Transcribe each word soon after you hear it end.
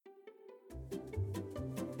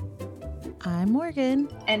I'm Morgan.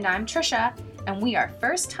 And I'm Trisha, and we are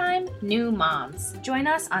first-time new moms. Join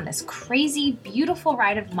us on this crazy, beautiful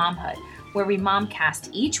ride of momhood, where we momcast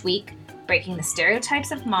each week, breaking the stereotypes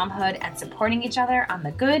of momhood and supporting each other on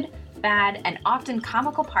the good, bad, and often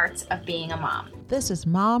comical parts of being a mom. This is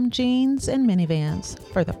Mom Jeans and Minivans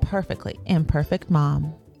for the perfectly imperfect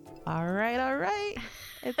mom. All right.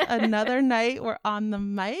 It's another night. We're on the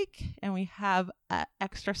mic, and we have an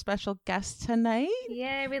extra special guest tonight.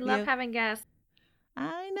 Yay, we love having guests.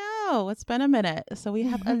 I know. It's been a minute. So we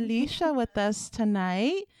have Alicia with us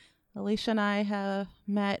tonight. Alicia and I have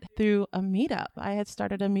met through a meetup. I had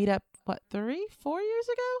started a meetup, 4 years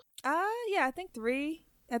ago? Yeah, I think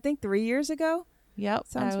 3 years ago. Yep.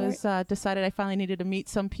 Sounds right. Decided I finally needed to meet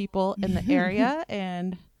some people in the area,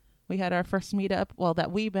 and we had our first meetup,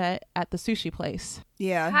 that we met at the sushi place.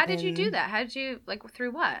 Yeah. How did you do that? How did you,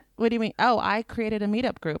 through what? What do you mean? Oh, I created a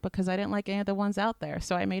meetup group because I didn't like any of the ones out there,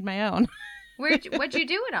 so I made my own. What'd you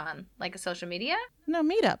do it on? Like a social media? No,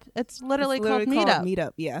 Meetup. It's literally called Meetup.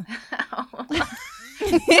 Meetup. Yeah.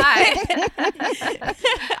 Hi.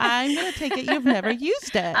 I'm going to take it you've never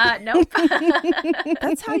used it. Nope.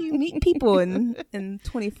 That's how you meet people in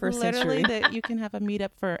 21st Literally century. that you can have a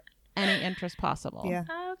meetup for any interest possible. Yeah.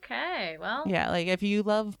 Okay, well. Yeah, like if you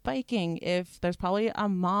love biking, if there's probably a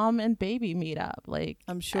mom and baby meetup,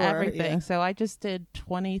 I'm sure everything. yeah. So I just did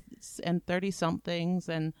 20 and 30 somethings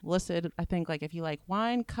and listed, I think, if you like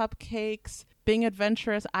wine, cupcakes, being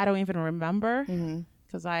adventurous. I don't even remember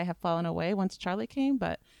because I have fallen away once Charlie came,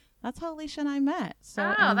 but that's how Alicia and I met. So,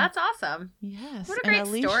 that's awesome. Yes. What a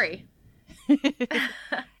great story.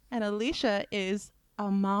 And Alicia is a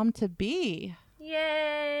mom to be.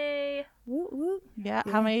 Yay. Woot, woot. Yeah.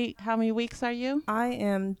 Yeah. How many weeks are you? I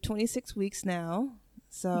am 26 weeks now.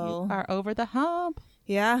 So You are over the hump.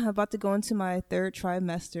 yeah, I'm about to go into my 3rd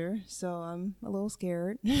trimester, so I'm a little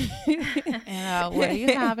scared. And what are you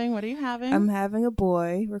having? I'm having a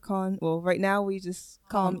boy. Right now we just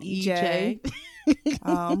call him EJ.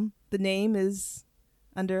 The name is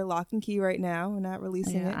under lock and key right now. We're not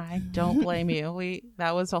releasing it. I don't blame you.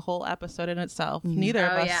 That was a whole episode in itself. Neither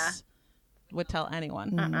of us would tell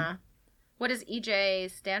anyone. What does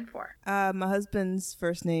EJ stand for? My husband's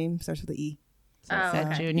first name starts with an E. So Oh, said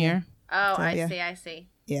okay. Junior. Oh, So, yeah. I see.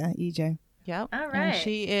 Yeah, EJ. Yep. All And right.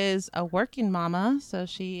 she is a working mama, so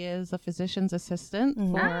she is a physician's assistant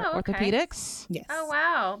for Oh, okay. orthopedics. Yes. Oh,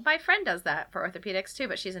 wow. My friend does that for orthopedics, too,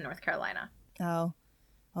 but she's in North Carolina. Oh,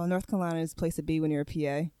 North Carolina is a place to be when you're a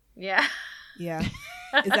PA. Yeah. Yeah.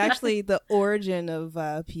 It's actually the origin of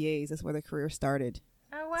PAs. That's where the career started.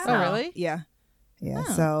 Oh, wow. Oh, really? Yeah. Yeah.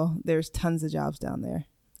 Oh. So there's tons of jobs down there.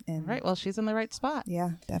 And Right. Well, she's in the right spot.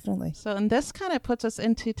 yeah, definitely. So, and this kind of puts us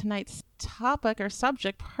into tonight's topic or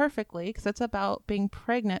subject perfectly because it's about being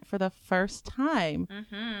pregnant for the first time.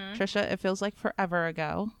 Mm-hmm. Trisha, it feels like forever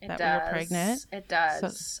ago It that does. we were pregnant. It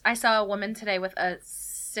does. I saw a woman today with a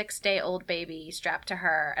 6-day-old baby strapped to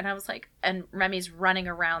her, and I was like, and Remy's running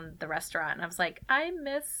around the restaurant, and I was like, I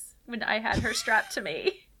miss when I had her strapped to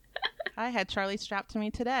me. I had Charlie strapped to me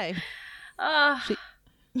today. Oh,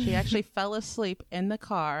 She actually fell asleep in the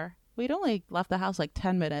car. We'd only left the house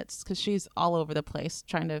 10 minutes because she's all over the place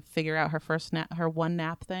trying to figure out her one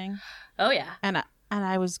nap thing. oh yeah. And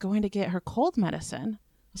I was going to get her cold medicine.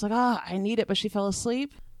 I was like, I need it, but she fell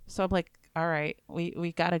asleep. So I'm like, all right,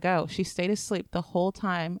 we gotta go. She stayed asleep the whole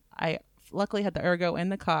time. I luckily had the ergo in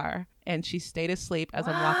the car, and she stayed asleep as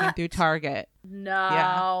I'm walking through Target. No.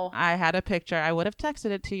 Yeah, I had a picture. I would have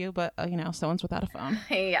texted it to you, but someone's without a phone.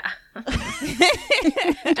 Yeah.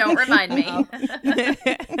 Don't remind me.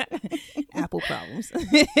 Apple problems.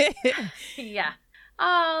 Yeah.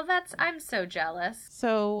 Oh, I'm so jealous.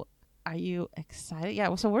 So are you excited?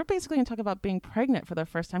 Yeah. So we're basically going to talk about being pregnant for the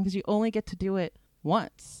first time because you only get to do it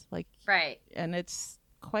once. Right. And it's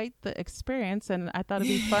quite the experience. And I thought it'd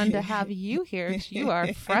be fun to have you here. You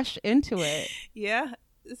are fresh into it. Yeah.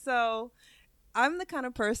 So I'm the kind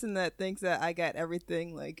of person that thinks that I got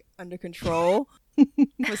everything under control.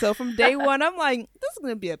 So from day one, I'm like, this is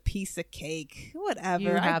going to be a piece of cake. Whatever. You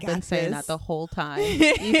have been saying that the whole time.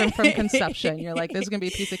 Even from conception. You're like, this is going to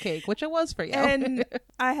be a piece of cake, which it was for you. And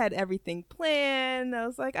I had everything planned. I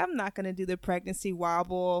was like, I'm not going to do the pregnancy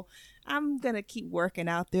wobble. I'm going to keep working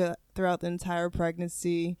out throughout the entire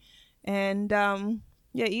pregnancy. And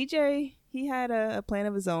EJ, he had a plan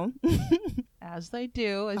of his own. As they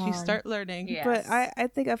do, as you start learning. Yeah. But I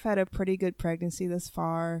think I've had a pretty good pregnancy thus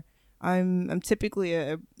far. I'm typically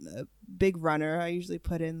a big runner. I usually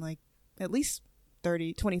put in at least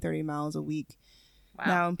 20-30 miles a week. Wow.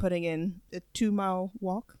 Now I'm putting in a 2-mile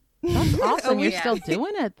walk. That's awesome. You're yeah. still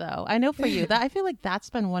doing it though. I know for you that I feel like that's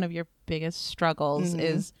been one of your biggest struggles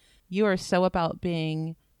is you are so about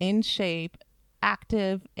being in shape,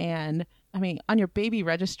 active, and I mean, on your baby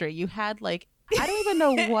registry, you had like, I don't even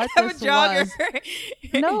know what this was.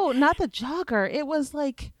 No, not the jogger. It was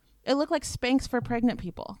like, it looked like Spanx for pregnant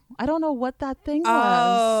people. I don't know what that thing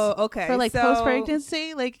was. Oh, okay. For like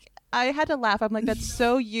post-pregnancy. Like, I had to laugh. I'm like, that's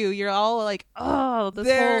so you. You're all like, oh, this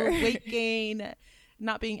whole weight gain,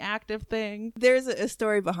 not being active thing. There's a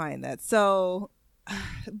story behind that. So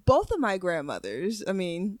both of my grandmothers, I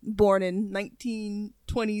mean, born in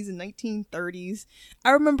 1920s and 1930s,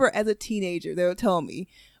 I remember as a teenager, they would tell me,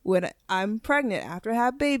 when I'm pregnant, after I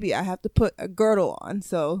have baby, I have to put a girdle on.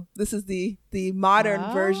 So this is the modern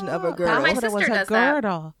version of a girdle. My But it was sister a does that.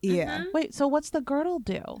 girdle. Yeah. Wait, so what's the girdle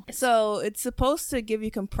do? So it's supposed to give you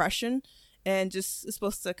compression and just it's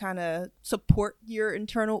supposed to kind of support your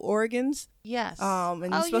internal organs. Yes. And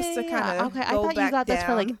you're supposed to kind of okay, I go thought you back got this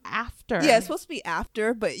for like down. after. Yeah, it's supposed to be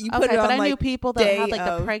after, but you put Okay, it on but I like knew people that had like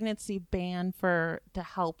the of- pregnancy band to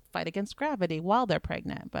help fight against gravity while they're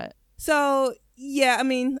pregnant. But So yeah, I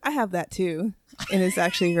mean, I have that too, and it's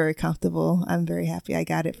actually very comfortable. I'm very happy I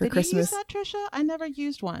got it for did Christmas. you use that, Trisha? I never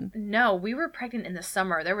used one. No, we were pregnant in the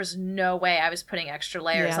summer. There was no way I was putting extra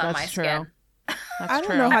layers Yeah, on that's my true. skin. That's I don't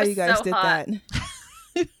true. know how That you was guys so did hot.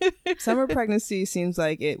 that. Summer pregnancy seems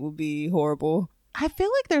like it would be horrible. I feel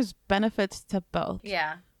like there's benefits to both.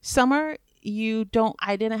 Yeah. Summer,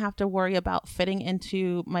 I didn't have to worry about fitting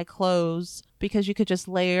into my clothes because you could just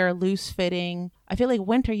layer loose fitting. I feel like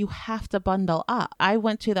winter, you have to bundle up. I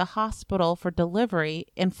went to the hospital for delivery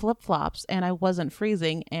in flip-flops and I wasn't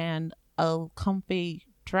freezing and a comfy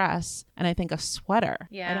dress and I think a sweater.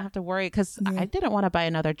 Yeah. I don't have to worry because Yeah. I didn't want to buy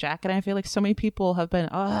another jacket. And I feel like so many people have been,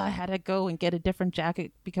 I had to go and get a different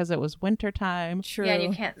jacket because it was winter time. True. Yeah, and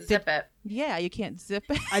you can't zip it. Yeah, you can't zip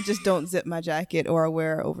it. I just don't zip my jacket or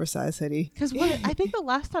wear an oversized hoodie. Because I think the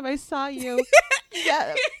last time I saw you,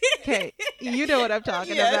 yeah, okay, you know what I'm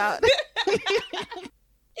talking about.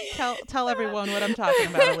 Tell everyone what I'm talking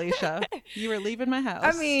about, Alicia. You were leaving my house.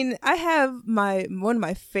 I mean, I have one of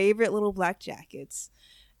my favorite little black jackets,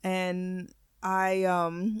 and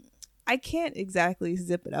I can't exactly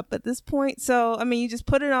zip it up at this point. So I mean, you just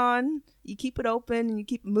put it on, you keep it open, and you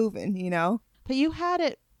keep it moving. You know. but you had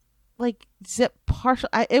it like zip partial.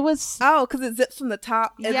 It was. Oh, because it zips from the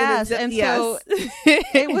top. And Yes, then and it so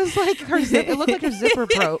it was like her zip. It looked like her zipper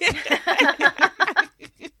broke.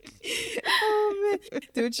 Oh, man.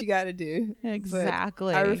 Do what you got to do. But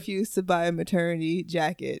Exactly. I refuse to buy a maternity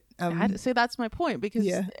jacket. See, that's my point because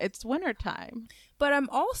Yeah. it's wintertime. But I'm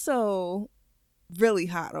also really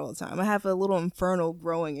hot all the time. I have a little inferno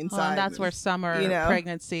growing Well, inside. and that's me. where summer you know?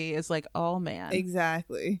 pregnancy is like, oh man.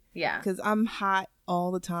 Exactly. Yeah. Because I'm hot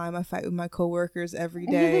all the time. I fight with my coworkers every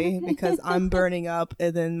day because I'm burning up,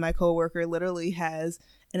 and then my coworker literally has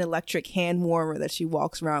an electric hand warmer that she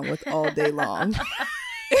walks around with all day long.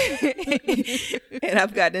 And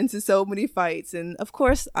I've gotten into so many fights, and of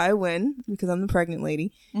course I win because I'm the pregnant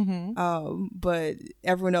lady. Mm-hmm. But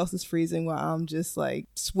everyone else is freezing while I'm just like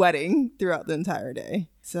sweating throughout the entire day.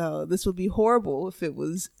 So this would be horrible if it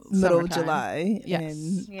was middle of Summertime. July, Yes.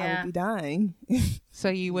 and I Yeah. would be dying. So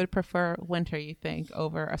you would prefer winter, you think,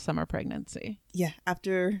 over a summer pregnancy? Yeah,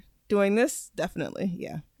 after doing this, definitely,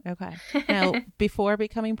 yeah. Okay. Now, before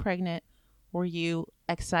becoming pregnant, were you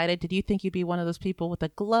excited? Did you think you'd be one of those people with a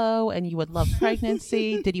glow and you would love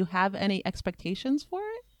pregnancy? Did you have any expectations for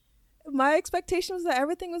it? My expectation was that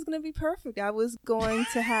everything was going to be perfect. I was going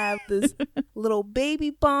to have this little baby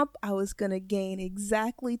bump. I was going to gain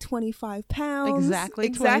exactly 25 pounds. Exactly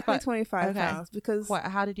 25 Okay. pounds. Because,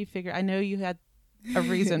 How did you figure? I know you had a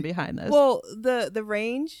reason behind this. well, the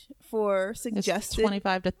range for it's suggested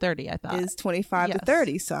 25 to 30, I thought. is 25 Yes. to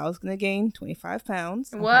 30. So I was going to gain 25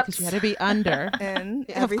 pounds. Okay, Whoops. 'cause you had to be under. And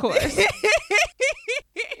Of everything. course.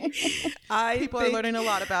 I People think, are learning a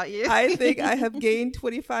lot about you. I think I have gained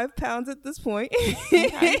 25 pounds at this point.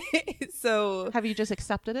 So, Have you just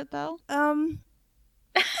accepted it though?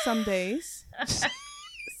 some days.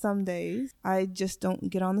 Some days I just don't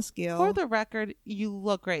get on the scale. For the record, you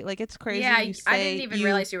look great. Like, it's crazy. Yeah, you I say didn't even you-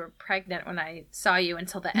 realize you were pregnant when I saw you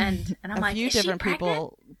until the end. And I'm a like, few is she different pregnant?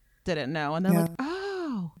 people didn't know, and they're Yeah. like,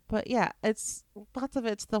 oh, but yeah, it's lots of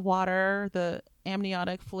it's the water, the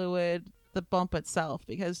amniotic fluid, the bump itself,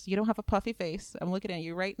 because you don't have a puffy face. I'm looking at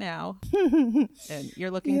you right now, and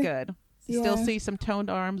you're looking Yeah. good. You still Yeah. see some toned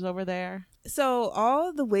arms over there. So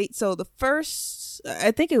all the weight. So the first,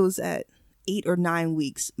 I think it was at 8 or 9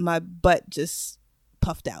 weeks, my butt just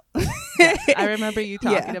puffed out. I remember you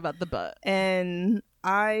talking Yeah. about the butt. And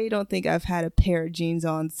I don't think I've had a pair of jeans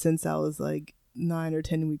on since I was like 9 or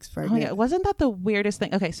 10 weeks Oh pregnant. yeah, wasn't that the weirdest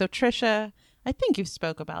thing? Okay, so Trisha, I think you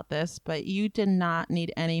spoke about this, but you did not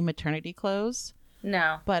need any maternity clothes.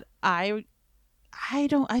 No. But I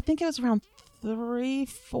think it was around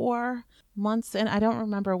 3-4 months in. I don't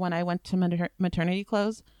remember when I went to maternity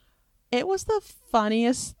clothes. It was the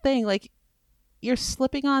funniest thing. Like, you're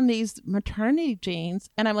slipping on these maternity jeans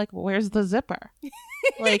and I'm like, where's the zipper?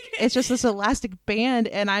 Like, it's just this elastic band.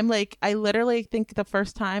 And I'm like, I literally think the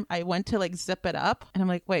first time I went to like zip it up and I'm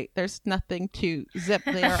like, wait, there's nothing to zip.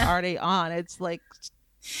 They are already on. It's like,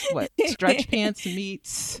 what, stretch pants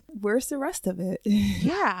meets. Where's the rest of it?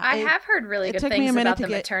 Yeah. I have heard really good things about the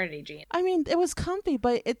maternity jeans. I mean, it was comfy,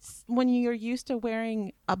 but it's when you're used to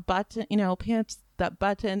wearing a button, pants that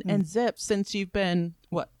button and zip since you've been,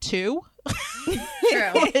 what, 2?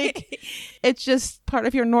 True. Like, it's just part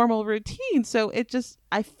of your normal routine. So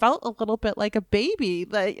I felt a little bit like a baby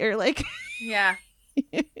that you're like, yeah,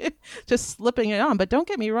 just slipping it on. But don't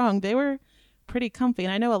get me wrong, they were pretty comfy.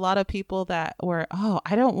 And I know a lot of people that were,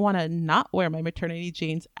 I don't want to not wear my maternity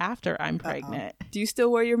jeans after I'm pregnant. Do you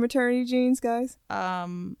still wear your maternity jeans, guys?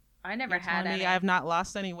 I never had any. I have not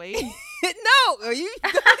lost any weight. No,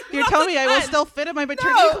 You're telling me I will still fit in my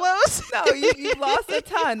maternity clothes? No, you lost a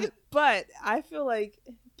ton. But I feel like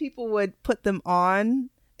people would put them on,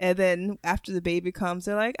 and then after the baby comes,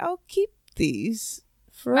 they're like, "I'll keep these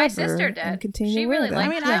forever." My sister did. And continue She to wear really them.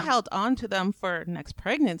 liked I mean, I held on to them for next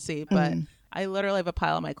pregnancy, but I literally have a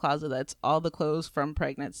pile in my closet that's all the clothes from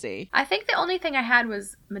pregnancy. I think the only thing I had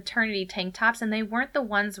was maternity tank tops, and they weren't the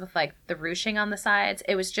ones with like the ruching on the sides.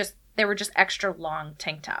 It was just, they were just extra long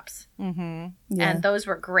tank tops. Mm-hmm. Yeah. And those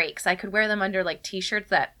were great because I could wear them under like t-shirts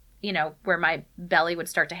that, where my belly would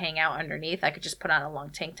start to hang out underneath. I could just put on a long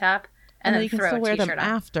tank top and then you can throw still a wear t-shirt them on.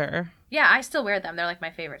 after. Yeah, I still wear them. They're like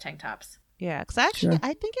my favorite tank tops. Yeah, because actually, Sure.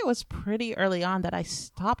 I think it was pretty early on that I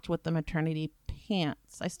stopped with the maternity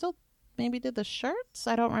pants. I still maybe did the shirts.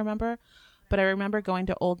 I don't remember. But I remember going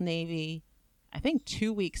to Old Navy, I think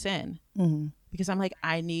 2 weeks in. Mm-hmm. Because I'm like,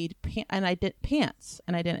 I need pants. And I did pants.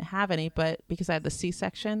 And I didn't have any. But because I had the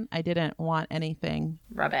C-section, I didn't want anything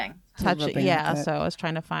Rubbing. touching. Rubbing Yeah, like that. so I was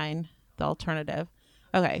trying to find the alternative.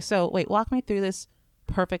 Okay, so wait, walk me through this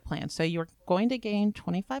perfect plan. So you're going to gain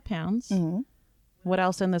 25 pounds. Mm-hmm. What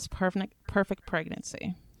else in this perfect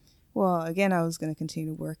pregnancy? Well, again, I was going to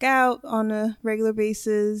continue to work out on a regular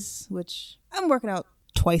basis, which I'm working out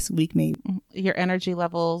twice a week, maybe. Your energy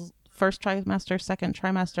levels, first trimester, second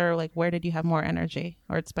trimester, like where did you have more energy?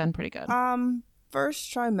 Or it's been pretty good?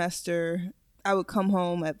 First trimester, I would come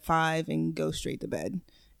home at 5 and go straight to bed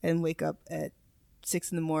and wake up at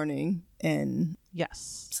 6 in the morning and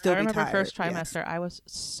Yes. still I be remember tired, first yes. trimester, I was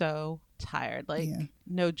so tired. Like, Yeah.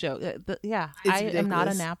 no joke. It's I am not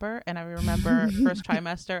a ridiculous. napper. And I remember first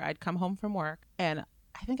trimester, I'd come home from work and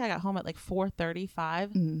I think I got home at like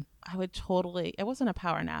 4:35. I would totally, it wasn't a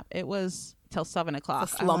power nap. It was till 7 o'clock. a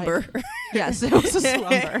slumber. Yes, it was a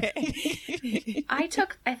slumber. I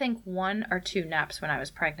took, I think, 1 or 2 naps when I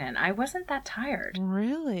was pregnant. I wasn't that tired.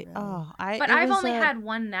 Really? Oh, But I've only had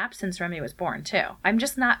 1 nap since Remy was born, too. I'm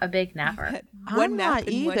just not a big napper. I'm not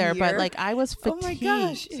either, but like I was Oh my fatigued.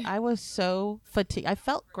 gosh. I was so fatigued. I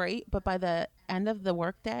felt great, but by the end of the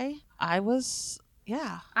workday, I was,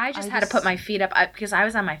 I just had to put my feet up because I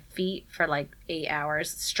was on my feet for like 8 hours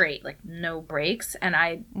straight, like no breaks. And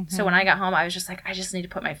so when I got home, I was just like, I just need to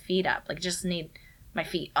put my feet up. Like, just need my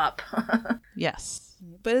feet up. Yes.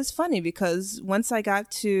 But it's funny because once I got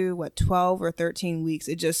to 12 or 13 weeks,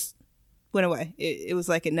 it just went away. It was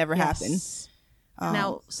like it never happened. Yes.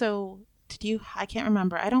 Now, so did you, I can't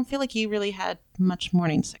remember. I don't feel like you really had much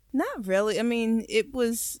morning sickness. Not really. I mean, it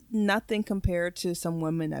was nothing compared to some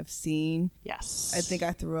women I've seen. Yes. I think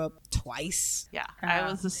I threw up twice. Yeah, I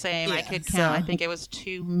was the same. I Yeah, could count. so- I think it was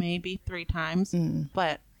 2, maybe 3 times.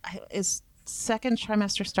 But is second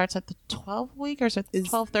trimester starts at the 12 week or is it It's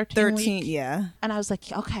 12, 13 13, week? yeah. And I was like,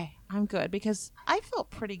 okay, I'm good because I felt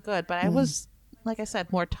pretty good, but I was, like I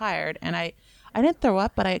said, more tired. And I didn't throw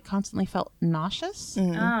up, but I constantly felt nauseous.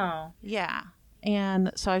 Oh. Yeah.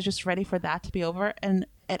 And so I was just ready for that to be over. And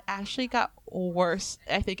it actually got worse.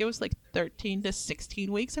 I think it was like 13 to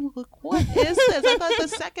 16 weeks. I'm like, what is this? I thought the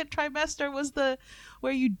second trimester was the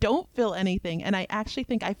where you don't feel anything. And I actually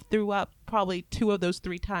think I threw up probably 2 of those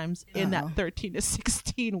 3 times in that 13 to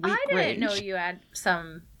 16 week I didn't range. know you had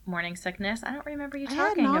some morning sickness. I don't remember you I had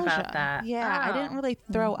talking nausea. about that. Yeah, I Oh. didn't really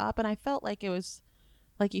throw up. And I felt like it was,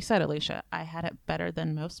 like you said, Alicia, I had it better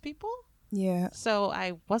than most people. Yeah. So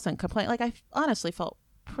I wasn't complaining. Like I honestly felt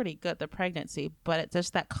pretty good the pregnancy, but it's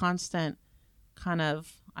just that constant kind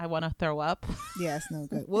of I want to throw up. Yeah, it's no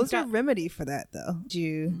good. What was your remedy for that, though? Do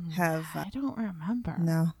you have... I don't remember.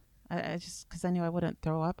 no. I just because I knew I wouldn't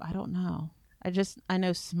throw up. I don't know. I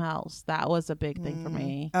know smells. That was a big thing for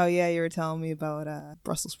me. Oh yeah, you were telling me about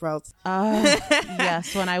Brussels sprouts.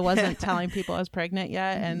 Yes, when I wasn't telling people I was pregnant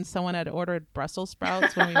yet, and someone had ordered Brussels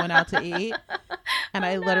sprouts when we went out to eat, and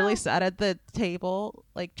I literally sat at the table,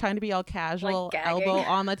 like trying to be all casual, Like elbow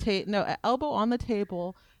on the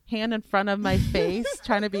table, hand in front of my face,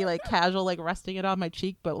 trying to be like casual, like resting it on my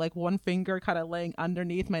cheek, but like one finger kind of laying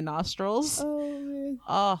underneath my nostrils. Oh man.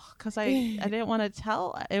 Oh, because I didn't want to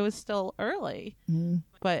tell. It was still early,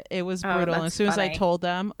 but it was brutal. And as soon as I told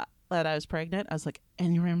them that I was pregnant, I was like,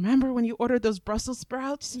 and you remember when you ordered those Brussels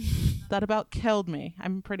sprouts? That about killed me.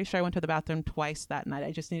 I'm pretty sure I went to the bathroom twice that night.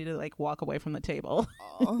 I just needed to like walk away from the table.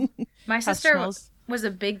 Oh. My sister was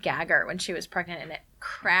a big gagger when she was pregnant, and it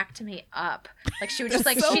cracked me up. Like she would just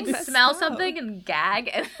like so she'd smell something and gag,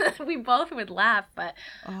 and we both would laugh. But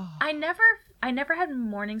I never had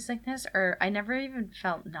morning sickness, or I never even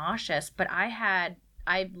felt nauseous. But I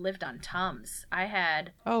lived on Tums. I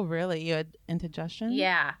had. Oh really? You had indigestion?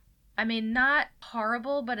 Yeah, I mean, not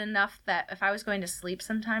horrible, but enough that if I was going to sleep,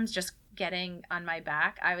 sometimes just getting on my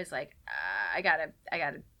back, I was like, I gotta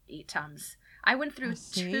eat Tums. I went through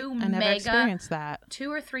two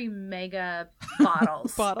or three mega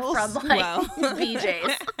bottles from like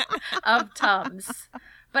BJ's of Tums.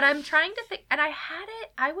 But I'm trying to think, and I had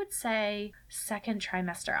it, I would say, second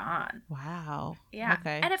trimester on. Wow. Yeah.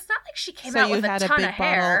 Okay. And it's not like she came out with a ton of hair.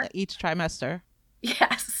 So you had a big bottle each trimester.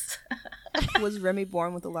 Yes. Was Remy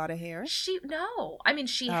born with a lot of hair? No. I mean,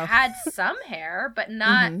 she had some hair, but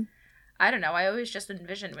not... I don't know. I always just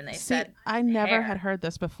envisioned when they said I never hair. had heard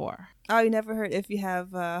this before. Oh, you never heard if you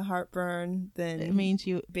have heartburn, then it means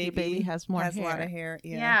baby has more hair. A lot of hair.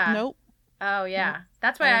 Yeah. Nope. Oh, yeah.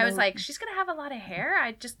 That's why I was like, she's going to have a lot of hair.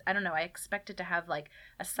 I don't know. I expected to have like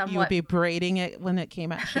a somewhat... You would be braiding it when she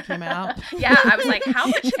came out. Yeah. I was like, how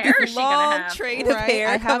much hair is she going to have? Train of hair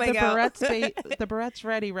I have coming the barrettes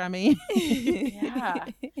ready, Remy. Yeah.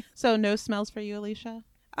 So no smells for you, Alicia?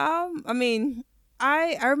 I mean...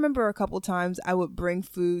 I remember a couple times I would bring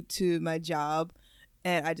food to my job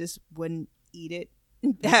and I just wouldn't eat it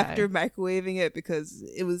after microwaving it because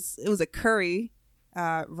it was a curry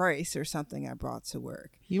rice or something I brought to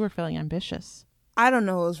work. You were feeling ambitious. I don't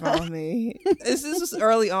know what was wrong with me. This was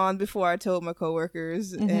early on before I told my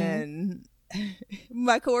coworkers and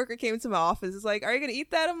my coworker came to my office. It's like, are you going to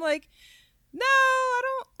eat that? I'm like, no,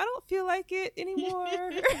 I don't feel like it anymore.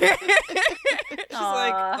 She's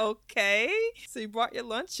like, okay. So you brought your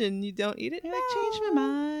lunch and you don't eat it? Yeah, I changed my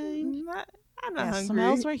mind. I'm not hungry.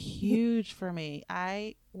 Smells were huge for me.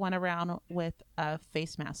 I went around with a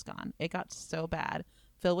face mask on. It got so bad.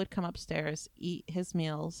 Phil would come upstairs, eat his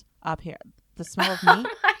meals up here. The smell of meat.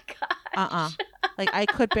 Oh my gosh. Like I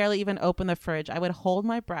could barely even open the fridge. I would hold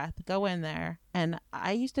my breath, go in there. And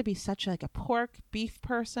I used to be such like a pork beef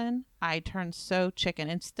person. I turned so chicken,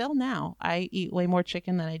 and still now I eat way more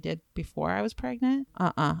chicken than I did before I was pregnant.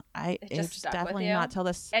 It just definitely not till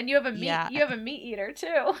this. And you have a meat. Yeah. You have a meat eater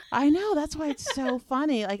too. I know, that's why it's so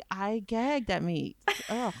funny. Like I gagged at meat.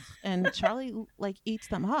 Ugh. And Charlie like eats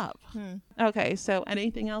them up. Okay, so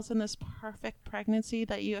anything else in this perfect pregnancy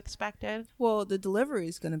that you expected? Well, the delivery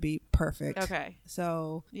is going to be perfect. Okay.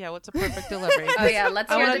 So yeah, what's a perfect delivery? Oh yeah,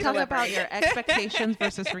 let's hear the delivery. Talk about your expectations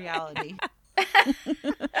versus reality.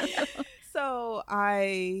 So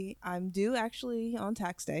I'm due actually on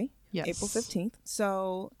tax day, April 15th.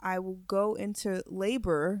 So I will go into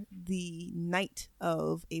labor the night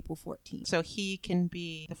of April 14th. So he can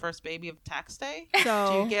be the first baby of tax day?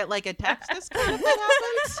 So do you get like a tax discount if that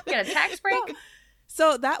happens? Get a tax break? No.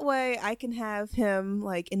 So that way I can have him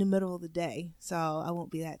like in the middle of the day. So I won't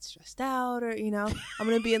be that stressed out or, I'm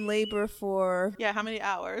going to be in labor for... Yeah, how many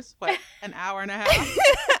hours? What, an hour and a half?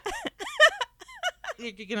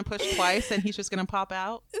 You're going to push twice and he's just going to pop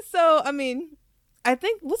out? So, I mean, I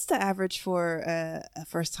think what's the average for a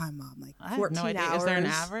first-time mom? Like 14 I have no idea. hours. Is there an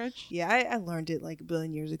average? Yeah, I learned it like a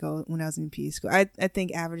billion years ago when I was in PE school. I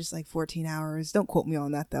think average is like 14 hours. Don't quote me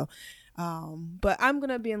on that though. But I'm going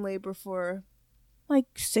to be in labor for like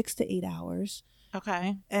 6 to 8 hours.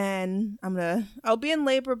 Okay. And I'll be in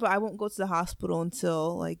labor, but I won't go to the hospital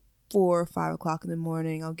until like 4 or 5 o'clock in the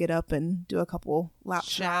morning. I'll get up and do a couple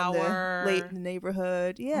laps around late in the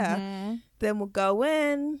neighborhood. Yeah. Mm-hmm. Then we'll go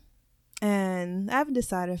in, and I haven't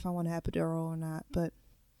decided if I want an epidural or not, but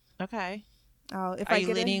okay. Are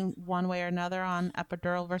you leaning one way or another on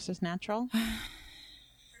epidural versus natural?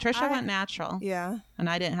 Trisha went natural. Yeah. And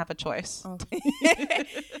I didn't have a choice. Okay.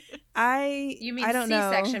 You mean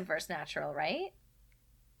C-section versus natural, right?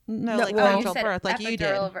 No, No, like well- natural birth, like you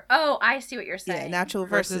did. Oh, I see what you're saying. Yeah, natural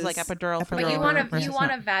Versus like epidural for But you labor want versus you want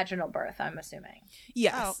not. a vaginal birth, I'm assuming.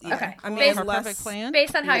 Yes. Oh, Yeah. okay. I mean, Based- Her unless, perfect plan.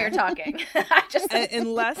 Based on how you're talking. I just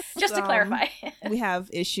unless just to clarify. we have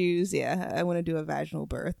issues. Yeah, I want to do a vaginal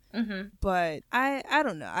birth, Mm-hmm. but I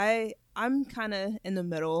don't know. I'm kind of in the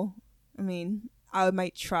middle. I mean, I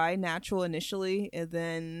might try natural initially, and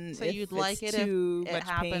then So if you'd it's like it too if much it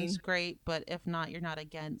happens, pain. great. But if not, you're not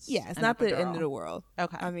against. Yeah, it's an not the end epidural. of the world.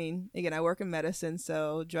 Okay. I mean, again, I work in medicine,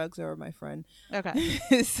 so drugs are my friend. Okay.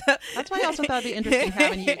 So- That's why I also thought it'd be interesting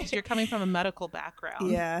having you because you're coming from a medical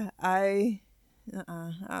background. Yeah,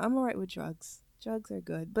 I'm all right with drugs. Drugs are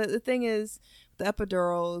good, but the thing is, the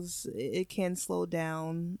epidurals, it can slow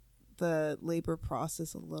down the labor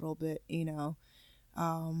process a little bit. You know,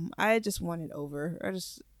 I just want it over.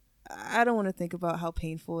 I don't want to think about how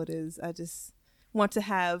painful it is. I just want to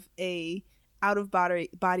have a out of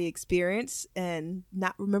body experience and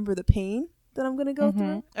not remember the pain that I'm gonna go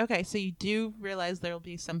through. Okay, so you do realize there will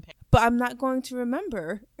be some pain. But I'm not going to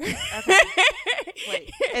remember. Okay.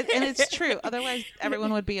 Wait, and it's true. Otherwise,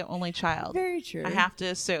 everyone would be an only child. Very true. I have to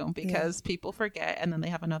assume because people forget and then they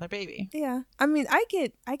have another baby. Yeah. I mean, I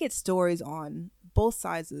get stories on both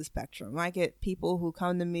sides of the spectrum. I get people who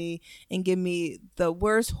come to me and give me the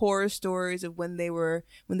worst horror stories of when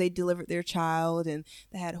they delivered their child and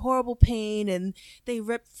they had horrible pain and they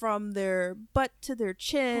ripped from their butt to their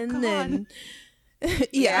chin God. and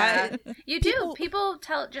yeah. You do. People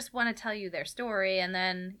just want to tell you their story, and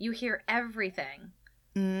then you hear everything.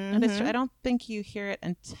 And it's Mhm. true. I don't think you hear it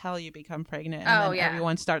until you become pregnant and Oh, then yeah.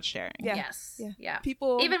 everyone starts sharing. Yeah. Yes. Yeah. Yeah.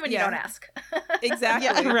 People Even when you yeah, don't ask. Exactly.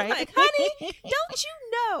 Yeah, right. Like, honey, don't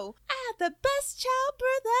you know I had the best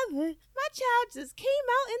childbirth ever? My child just came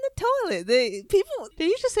out in the toilet. People Did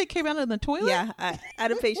you just say it came out in the toilet? Yeah, I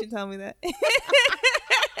had a patient tell me that.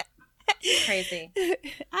 Crazy. I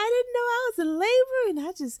didn't know I was in labor, and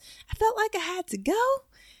I felt like I had to go,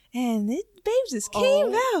 and babe just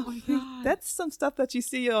came out. my God. That's some stuff that you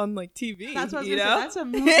see on like TV. That's what I was you gonna know? say. That's a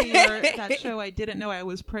movie or that show I didn't know I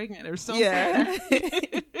was pregnant or something. Yeah.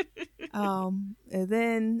 And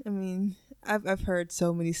then I mean, I've heard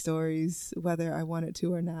so many stories, whether I wanted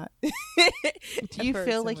to or not. Do you I've heard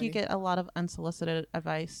feel so like you many. get a lot of unsolicited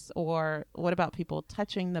advice, or what about people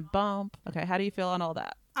touching the bump? Okay, how do you feel on all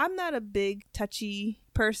that? I'm not a big touchy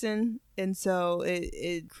person, and so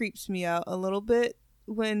it creeps me out a little bit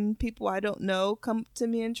when people I don't know come to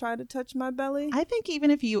me and try to touch my belly. I think even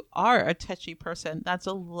if you are a touchy person, that's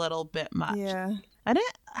a little bit much. Yeah. I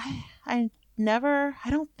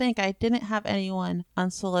don't think I didn't have anyone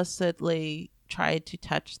unsolicitedly try to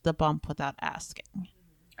touch the bump without asking.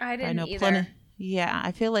 I didn't either. plenty. Yeah,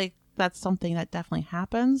 I feel like that's something that definitely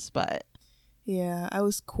happens, but Yeah, I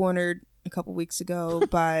was cornered a couple weeks ago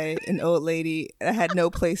by an old lady. I had no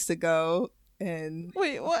place to go, and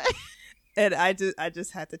wait, what? I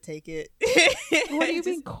just had to take it. What do you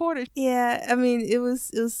mean quartered? Yeah, I mean it was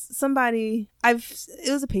somebody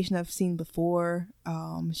it was a patient I've seen before.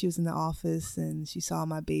 She was in the office and she saw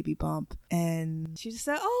my baby bump and she just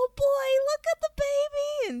said, "Oh boy, look at the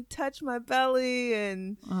baby," and touched my belly.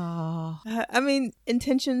 And Oh, I mean,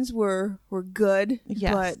 intentions were good,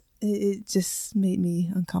 Yes. but it just made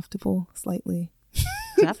me uncomfortable slightly.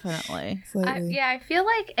 definitely. Slightly. I feel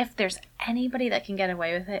like if there's anybody that can get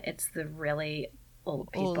away with it, it's the really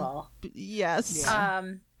old people. Yes. Yeah.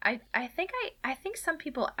 I think some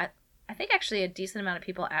people, I think actually a decent amount of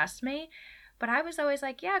people asked me, but I was always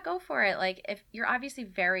like, yeah, go for it. Like, if you're obviously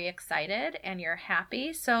very excited and you're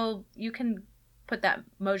happy, so you can put that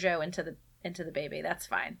mojo into the baby. That's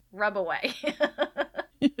fine. Rub away.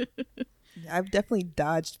 I've definitely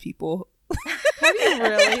dodged people. Have you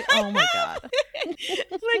really? Oh my God.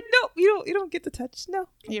 Like, no, you don't get to touch. No.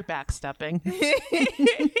 You're backstepping.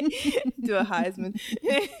 Do a Heisman.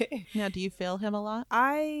 Now, do you feel him a lot?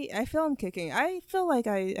 I feel him kicking. I feel like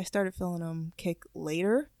I started feeling him kick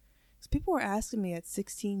later. So people were asking me at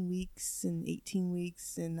 16 weeks and 18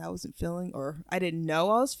 weeks, and I wasn't feeling, or I didn't know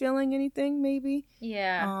I was feeling anything. Maybe.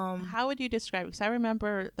 Yeah. How would you describe it? Because I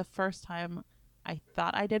remember the first time I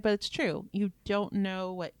thought I did, but it's true. You don't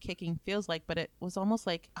know what kicking feels like, but it was almost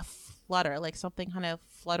like a flutter, like something kind of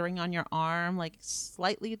fluttering on your arm, like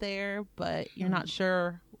slightly there, but you're not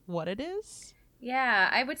sure what it is. Yeah,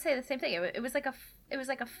 I would say the same thing. It was like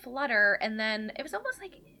a flutter, and then it was almost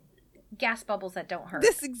like gas bubbles that don't hurt.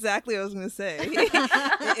 That's exactly what I was gonna say.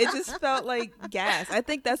 It just felt like gas. I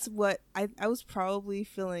think that's what I was probably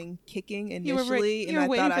feeling kicking initially, You were and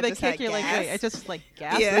waiting I for thought the I just kick. had You're like, gas. wait, I just like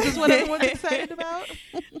gas. Yeah. This is what everyone's excited about.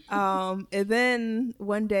 And then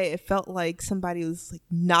one day it felt like somebody was like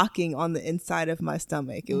knocking on the inside of my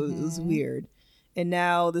stomach. It was weird. and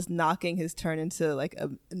now this knocking has turned into like a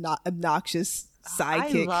not obnoxious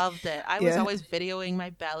sidekick. I loved it. I was always videoing my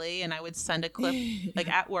belly, and I would send a clip like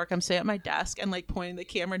at work. I'm sitting at my desk and like pointing the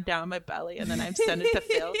camera down my belly, and then I'd send it to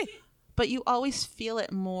Phil. But you always feel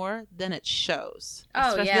it more than it shows.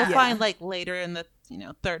 Especially you'll find like later in the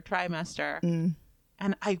third trimester,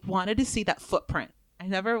 and I wanted to see that footprint. I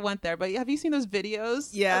never went there, but have you seen those videos?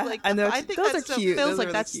 Yeah, like, I know. I think those that's are cute. Feels those like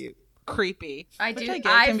really that's cute. Creepy. I do.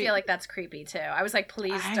 I feel like that's creepy too. I was like,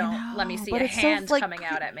 please don't let me see a hand coming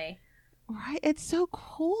out at me. Right. It's so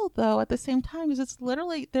cool though at the same time because it's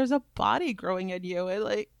literally there's a body growing in you. It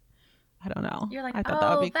like I don't know. You're like, I thought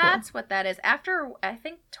that would be that's cool. What that is. After I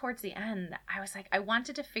think towards the end, I was like, I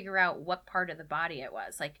wanted to figure out what part of the body it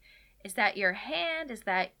was. Like, is that your hand? Is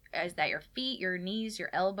that your feet, your knees, your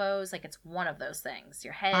elbows? Like it's one of those things.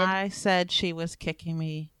 Your head. I said she was kicking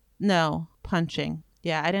me. No, punching.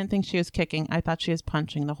 Yeah, I didn't think she was kicking. I thought she was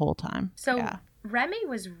punching the whole time. So yeah. Remy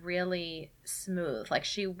was really smooth. Like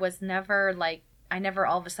she was never like, I never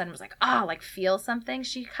all of a sudden was like, like feel something.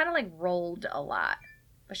 She kind of like rolled a lot,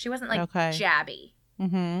 but she wasn't like jabby.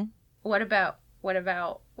 Mm-hmm. What about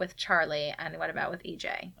with Charlie, and what about with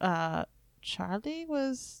EJ? Charlie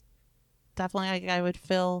was definitely like I would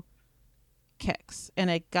feel kicks, and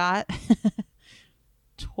it got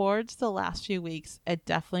towards the last few weeks, it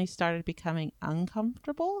definitely started becoming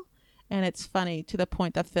uncomfortable. And it's funny to the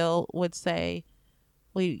point that Phil would say,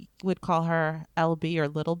 we would call her LB or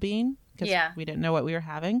Little Bean because we didn't know what we were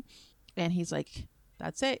having. And he's like,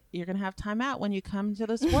 that's it. You're going to have time out when you come to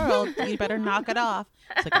this world. You better knock it off.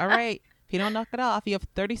 It's like, all right, if you don't knock it off, you have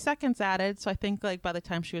 30 seconds added. So I think like by the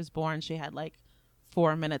time she was born, she had like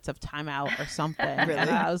 4 minutes of timeout or something. Really? And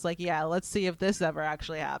I was like, yeah, let's see if this ever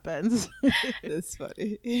actually happens. That's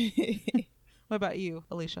funny. What about you,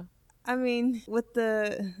 Alicia? I mean, with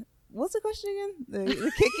what's the question again?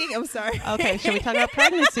 The kicking? I'm sorry. Okay, should we talk about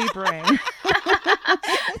pregnancy brain?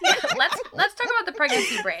 Let's talk about the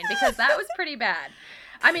pregnancy brain because that was pretty bad.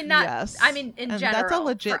 I mean, in general. That's a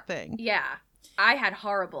legit thing. Yeah. I had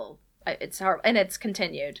horrible. It's horrible. And it's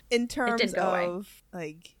continued. In terms it didn't go away. of,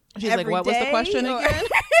 like, she's like, what was the question again?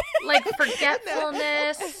 Like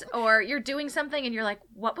forgetfulness, or you're doing something and you're like,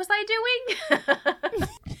 what was I doing?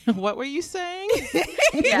 What were you saying?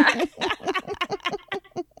 Yeah.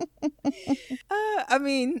 I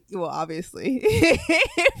mean, well, obviously,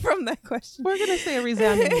 from that question, we're gonna say a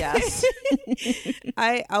resounding yes.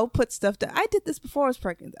 I'll put stuff down. I did this before I was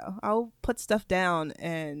pregnant, though. I'll put stuff down,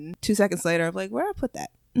 and 2 seconds later, I'm like, where did I put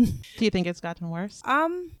that? Do you think it's gotten worse?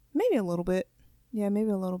 Maybe a little bit. Yeah, maybe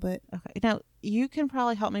a little bit. Okay. Now, you can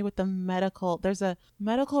probably help me with there's a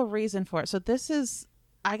medical reason for it. So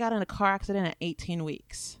I got in a car accident at 18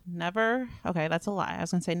 weeks. Okay, that's a lie. I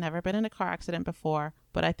was going to say never been in a car accident before,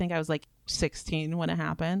 but I think I was like 16 when it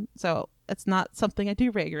happened. So it's not something I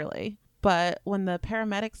do regularly. But when the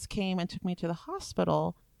paramedics came and took me to the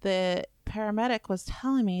hospital, the paramedic was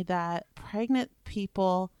telling me that pregnant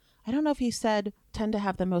people, I don't know if he said tend to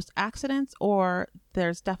have the most accidents, or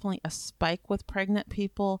there's definitely a spike with pregnant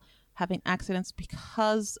people having accidents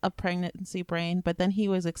because of pregnancy brain. But then he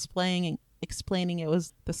was explaining it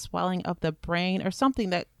was the swelling of the brain or something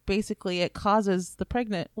that basically it causes the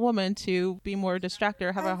pregnant woman to be more distracted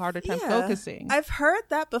or have a harder time focusing. I've heard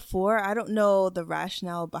that before. I don't know the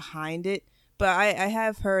rationale behind it, but I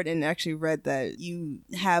have heard and actually read that you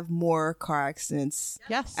have more car accidents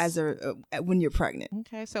when you're pregnant.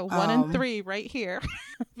 Okay, so 1 in 3 right here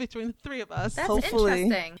between the three of us. That's hopefully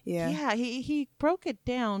interesting. Yeah, he broke it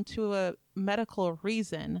down to a medical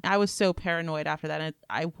reason. I was so paranoid after that, and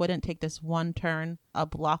I wouldn't take this one turn a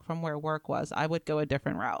block from where work was. I would go a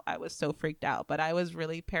different route. I was so freaked out, but I was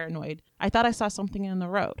really paranoid. I thought I saw something in the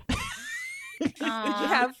road. Did you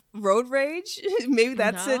have road rage? Maybe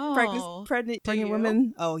that's it. Pregnant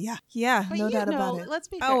women. Oh yeah, but no doubt about it. Let's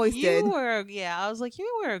be fair. I always did. I was like,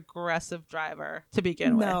 you were an aggressive driver to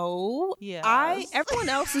begin with. No, yeah. Everyone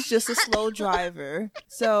else is just a slow driver.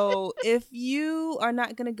 So if you are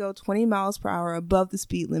not going to go 20 miles per hour above the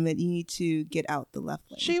speed limit, you need to get out the left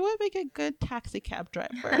lane. She would make a good taxi cab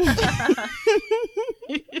driver.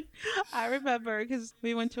 I remember because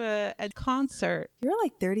we went to a concert. You're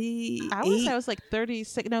like 38. I was like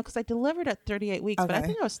 36. No, because I delivered at 38 weeks, but I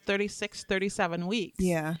think I was 36, 37 weeks.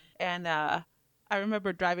 Yeah. And I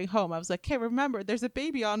remember driving home. I was like, hey, remember, there's a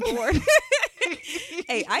baby on board.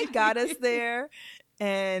 Hey, I got us there.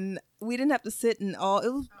 And we didn't have to sit in all. It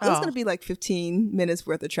was going to be like 15 minutes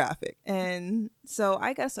worth of traffic. And so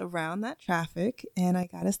I got us around that traffic and I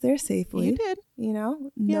got us there safely. You did.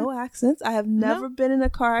 No accidents. I have never been in a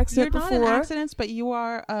car accident before. You're not in accidents, but you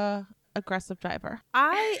are aggressive driver?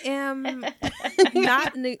 I am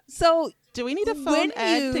not. So Do we need to When phone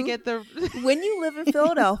Ed to you- get the... when you live in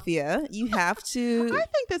Philadelphia, you have to. I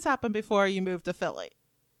think this happened before you moved to Philly.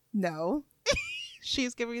 No.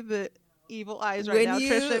 She's giving me the evil eyes right now, When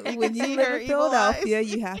Trisha. you You when can you see her live in evil Philadelphia,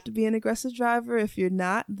 eyes. you have to be an aggressive driver. If you're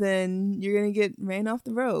not, then you're gonna get ran off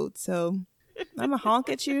the road. So I'm a honk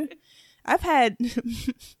at you. I've had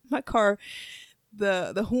my car,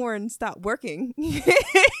 the horn stopped working.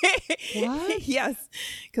 What? Yes,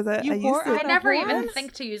 because I You used wore to. out I never even horns?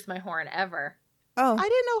 think to use my horn ever. Oh, I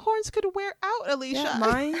didn't know horns could wear out, Alicia.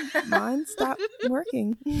 yeah, mine stopped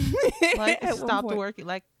working. Like at one stopped point. working.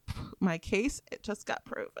 Like my case, it just got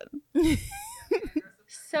proven.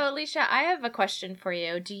 So, Alicia, I have a question for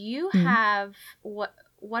you. Do you Mhm. have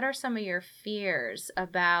what are some of your fears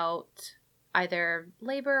about either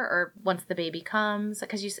labor or once the baby comes?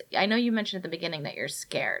 Because I know you mentioned at the beginning that you're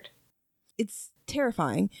scared. It's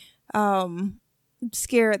terrifying. I'm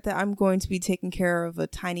scared that I'm going to be taking care of a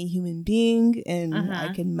tiny human being and I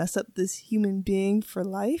Mhm. can mess up this human being for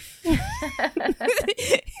life.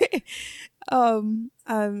 I'm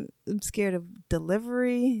scared of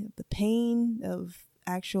delivery, the pain of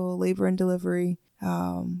actual labor and delivery.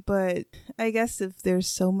 But I guess if there's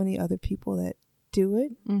so many other people that do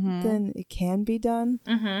it, Mm-hmm. then it can be done.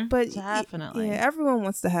 Mm-hmm. But Definitely. yeah, everyone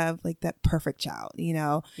wants to have like that perfect child, you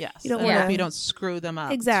know. Yes. You don't And wanna- hope you don't screw them up too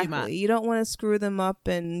much. Exactly. You don't want to screw them up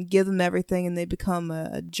and give them everything and they become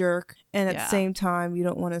a jerk. And at Yeah. the same time, you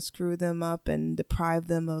don't want to screw them up and deprive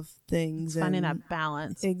them of things. Finding and that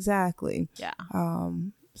balance. Exactly. Yeah.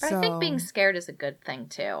 But I think being scared is a good thing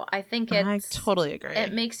too. I think I it's totally agree.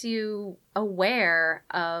 it makes you aware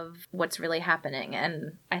of what's really happening,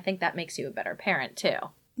 and I think that makes you a better parent too.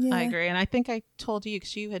 yeah. I agree. And I think I told you,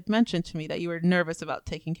 because you had mentioned to me that you were nervous about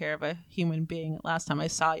taking care of a human being last time I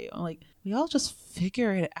saw you. I'm like, we all just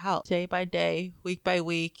figure it out day by day, week by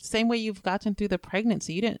week. Same way you've gotten through the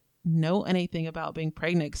pregnancy. You didn't know anything about being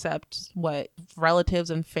pregnant except what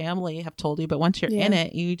relatives and family have told you. But once you're in Yeah.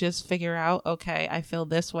 it, you just figure out, okay, I feel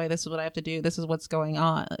this way. This is what I have to do. This is what's going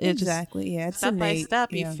on. It Exactly. Yeah. just It's step by innate. step,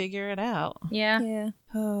 Yeah. you figure it out. Yeah. Yeah.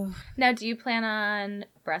 Oh. Now, do you plan on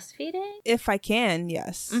breastfeeding? If I can,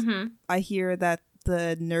 yes. Mm-hmm. I hear that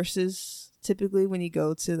the nurses typically, when you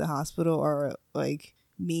go to the hospital, are like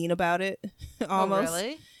mean about it. Almost. Oh,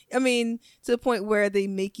 really? I mean, to the point where they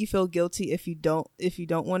make you feel guilty if you don't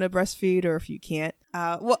want to breastfeed or if you can't.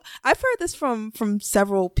 Well, I've heard this from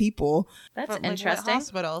several people, That's But, like, what interesting.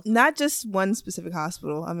 hospital? not just one specific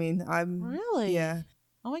hospital. I mean, I'm Really? yeah,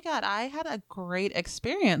 Oh my God, I had a great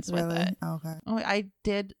experience with really it. okay. Oh, I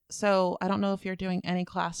did. So I don't know if you're doing any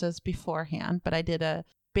classes beforehand, but I did a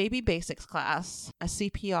baby basics class, a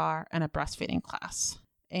CPR, and a breastfeeding class.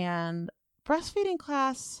 And breastfeeding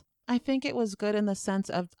class, I think it was good in the sense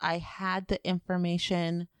of I had the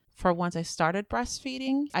information for once I started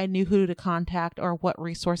breastfeeding. I knew who to contact or what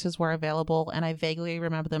resources were available. And I vaguely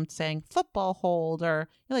remember them saying football hold, or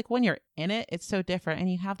like when you're in it, it's so different.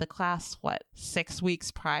 And you have the class, 6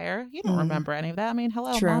 weeks prior? You don't Mhm. remember any of that. I mean,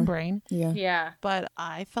 hello, True. mom brain. Yeah. Yeah. But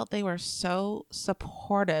I felt they were so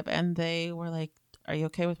supportive, and they were like, are you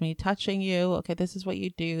okay with me touching you? Okay, this is what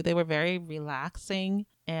you do. They were very relaxing,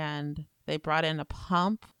 and they brought in a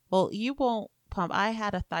pump. Well, you won't pump. I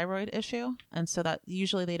had a thyroid issue, and so that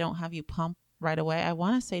usually they don't have you pump right away. I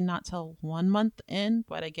want to say not till 1 month in,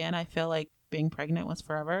 but again, I feel like being pregnant was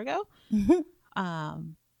forever ago.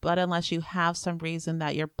 But unless you have some reason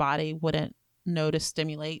that your body wouldn't know to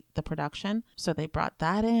stimulate the production. So they brought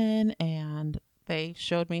that in, and they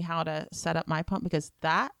showed me how to set up my pump, because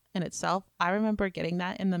that in itself, I remember getting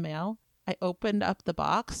that in the mail. I opened up the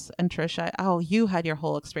box, and Trisha, you had your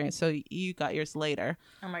whole experience, so you got yours later.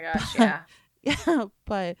 Oh my gosh. Yeah. Yeah,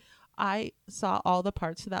 but I saw all the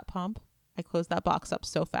parts of that pump. I closed that box up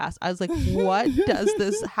so fast. I was like, what does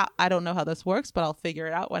this, I don't know how this works, but I'll figure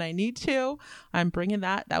it out when I need to. I'm bringing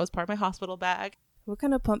that. That was part of my hospital bag. What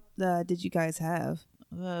kind of pump did you guys have?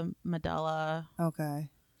 The Medela.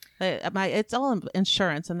 Okay. It's all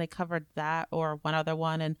insurance, and they covered that or one other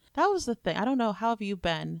one. And that was the thing. I don't know. How have you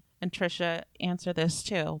been? And Trisha, answer this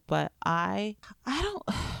too. But I don't,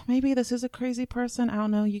 maybe this is a crazy person. I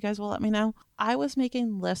don't know. You guys will let me know. I was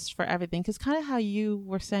making lists for everything, because kind of how you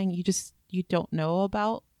were saying, you don't know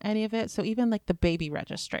about any of it. So even like the baby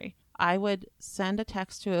registry, I would send a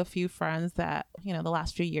text to a few friends that, the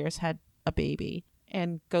last few years had a baby,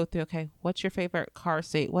 and go through, okay, what's your favorite car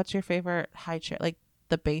seat? What's your favorite high chair? Like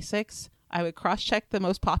the basics. I would cross-check the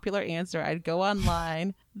most popular answer. I'd go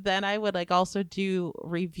online. Then I would also do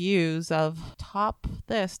reviews of top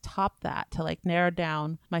this, top that, to narrow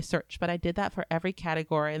down my search. But I did that for every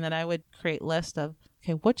category. And then I would create list of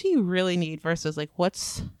okay, what do you really need versus like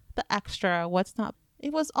what's the extra, what's not.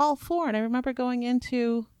 It was all foreign. I remember going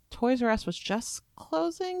into Toys R Us was just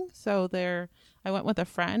closing, so I went with a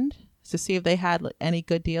friend to see if they had like, any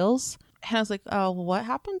good deals, and I was like, oh, what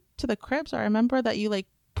happened to the cribs? I remember that you like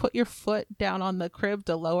put your foot down on the crib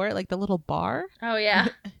to lower it, like the little bar. Oh yeah.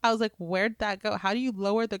 I was like, where'd that go? How do you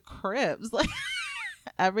lower the cribs? Like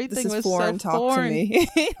everything This is was foreign so talk foreign to me.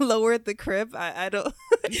 Lowered the crib. I don't.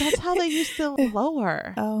 That's how they used to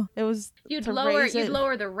lower. Oh. It was You'd to lower raise it.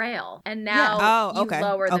 the rail, and now Oh, you okay.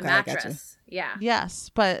 lower the Okay, I got you. mattress. Yeah. Yes,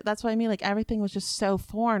 but that's what I mean. Like everything was just so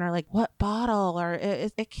foreign, or like what bottle, or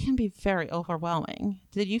it can be very overwhelming.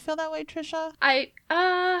 Did you feel that way, Trisha?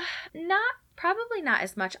 Probably not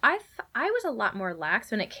as much. I was a lot more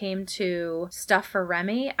lax when it came to stuff for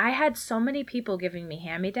Remy. I had so many people giving me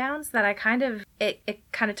hand-me-downs that I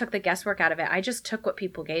it kind of took the guesswork out of it. I just took what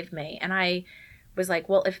people gave me, and I was like,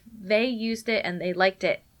 well, if they used it and they liked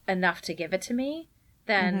it enough to give it to me,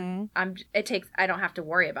 then I don't have to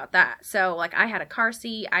worry about that. So like I had a car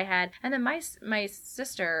seat, and then my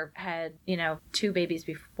sister had, 2 babies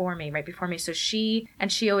right before me. So she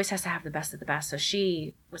always has to have the best of the best. So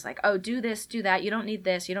she was like, oh, do this, do that. You don't need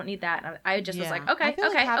this. You don't need that. And I just was like, okay, I feel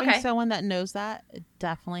okay, like having okay. someone that knows that it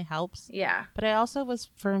definitely helps. Yeah. But I also was,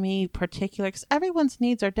 for me, particular, because everyone's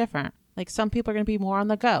needs are different. Like some people are going to be more on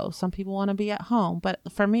the go. Some people want to be at home. But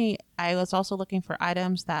for me, I was also looking for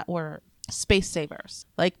items that were space savers.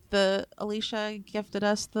 Like Alicia gifted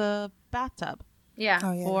us the bathtub. Yeah.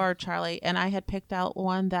 Oh, yeah. For Charlie, and I had picked out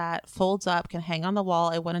one that folds up, can hang on the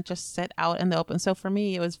wall. It wouldn't just sit out in the open. So for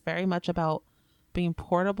me, it was very much about being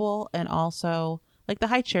portable, and also like the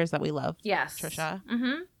high chairs that we love. Yes. Trisha.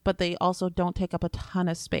 Mm-hmm. But they also don't take up a ton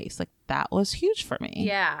of space. Like that was huge for me.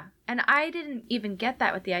 Yeah. And I didn't even get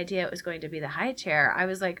that with the idea it was going to be the high chair. I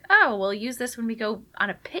was like, oh, we'll use this when we go on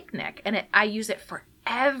a picnic, and I use it for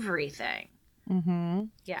everything. Mm-hmm.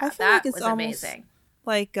 Yeah, I feel that like it's was almost amazing.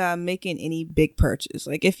 like making any big purchase.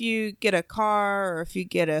 Like if you get a car, or if you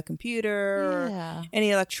get a computer, Yeah. or any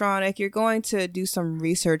electronic, you're going to do some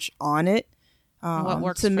research on it. What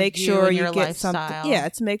works to for make you sure and you your get lifestyle. something. Yeah,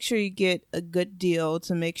 to make sure you get a good deal.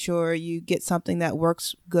 To make sure you get something that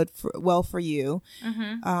works well for you.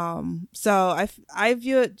 Mm-hmm. So I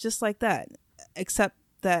view it just like that, except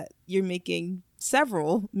that you're making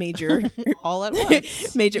several major All at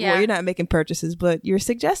once. well, Yeah. you're not making purchases, but you're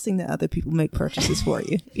suggesting that other people make purchases for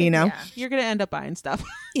you. Yeah. You're gonna end up buying stuff.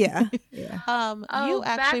 Yeah. You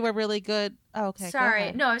actually were really good. Oh, okay. go Sorry.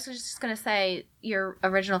 ahead. No, I was just going to say your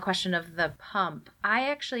original question of the pump. I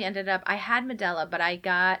actually I had Medela, but I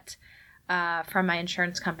got from my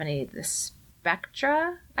insurance company the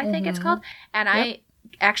Spectra, I think it's called. And I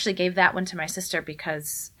actually gave that one to my sister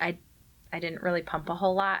because I didn't really pump a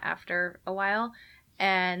whole lot after a while.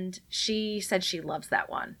 And she said she loves that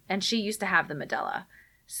one. And she used to have the Medela.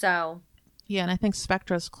 So Yeah, and I think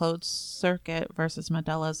Spectra's closed circuit versus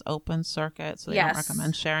Medela's open circuit, so they don't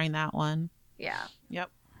recommend sharing that one. yeah. Yep.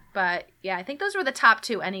 But yeah, I think those were the top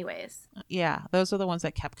 2 anyways. Yeah, those are the ones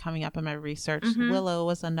that kept coming up in my research. Willow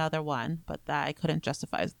was another one, but that I couldn't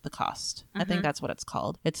justify the cost. I think that's what it's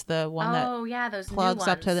called. It's the one that those plugs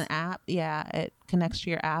new up to ones. the app. Yeah, it connects to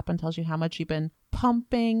your app and tells you how much you've been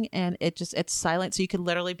pumping, and it's silent, so you could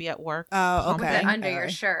literally be at work. Oh, Put okay. it under All your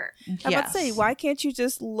right. shirt. I was about to say, why can't you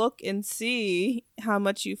just look and see how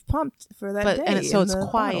much you've pumped for that day? And it's in the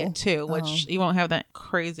quiet bottle? too, which you won't have that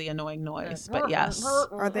crazy annoying noise. But yes.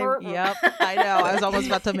 Are they? Yep, I know. I was almost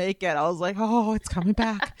about to make it. I was like, oh, it's coming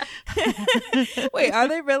back. Wait, are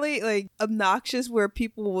they really like obnoxious where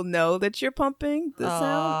people will know that you're pumping the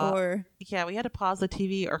sound? Or Yeah, we had to pause the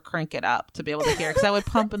TV or crank it up to be able to hear, because I would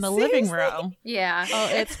pump in the living room. Yeah. Oh,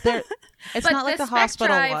 it's there. It's but not like the Spectra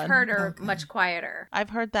hospital I've one. heard are much quieter. I've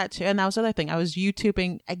heard that too. And that was the other thing. I was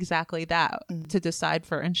YouTubing exactly that to decide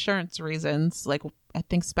for insurance reasons. Like, I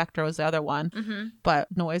think Spectra was the other one, but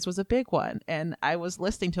noise was a big one. And I was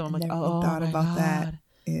listening to him like, never oh, thought my about God. that.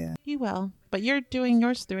 Yeah. You will. But you're doing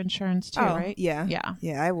yours through insurance too, right? Yeah. Yeah.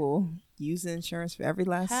 Yeah, I will use the insurance for every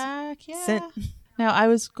last Heck yeah. cent. Now, I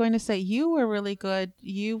was going to say you were really good.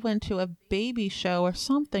 You went to a baby show or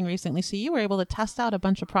something recently, so you were able to test out a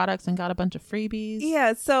bunch of products and got a bunch of freebies.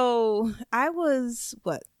 Yeah, so I was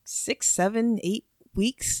 6, 7, 8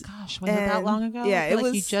 weeks. Gosh, was it that long ago? Yeah, I feel it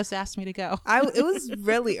like was. you just asked me to go. It was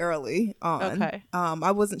really early on. Okay.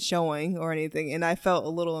 I wasn't showing or anything, and I felt a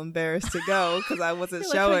little embarrassed to go because I wasn't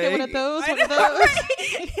You're like, showing. "Can I get one of those? I One of know, those?"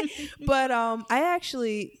 right? But I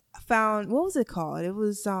actually found, what was it called? It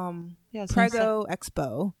was Yeah, Prego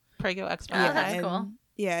Expo. Prego Expo. Oh, that's and cool.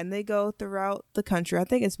 Yeah, and they go throughout the country. I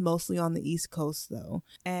think it's mostly on the East Coast though.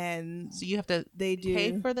 And So you have to they do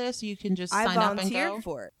pay for this. You can just I sign up and volunteered go.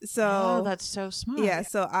 for it. So Oh, that's so smart. yeah,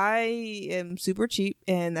 so I am super cheap,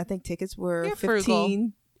 and I think tickets were You're frugal.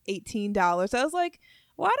 $15, $18. I was like,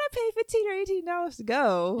 why did I pay $15 or $18 to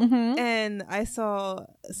go? Mhm. And I saw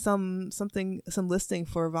some listing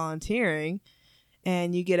for volunteering,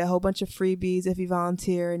 and you get a whole bunch of freebies if you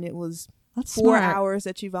volunteer, and it was That's 4 smart. hours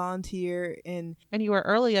that you volunteer, and And you were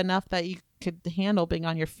early enough that you could handle being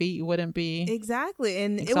on your feet. You wouldn't be. exactly,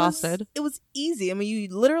 and Exhausted. it was easy. I mean, you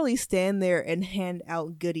literally stand there and hand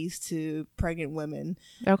out goodies to pregnant women.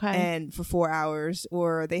 Okay. And for 4 hours,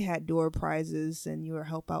 or they had door prizes and you were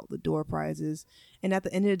help out the door prizes. And at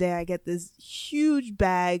the end of the day, I get this huge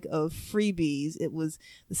bag of freebies. It was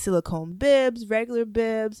the silicone bibs, regular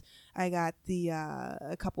bibs. I got the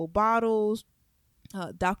a couple bottles,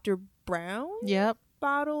 Dr. Brown Yep.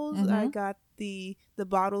 bottles. Mhm. I got the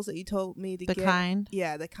bottles that you told me to The get. kind.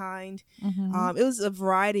 Yeah, the kind. Mhm. It was a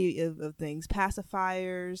variety of things,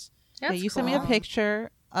 pacifiers. Yeah, you sent me a cool.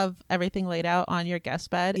 picture of everything laid out on your guest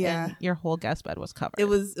bed, Yeah. and your whole guest bed was covered. It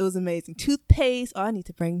was amazing. Toothpaste. Oh, I need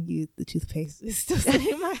to bring you the toothpaste. It's still sitting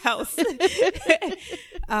in my house.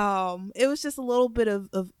 It was just a little bit of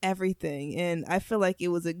everything, and I feel like it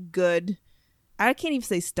was a good. I can't even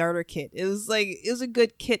say starter kit. It was a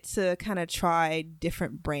good kit to kind of try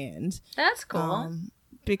different brands. That's cool.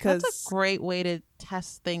 Because That's a great way to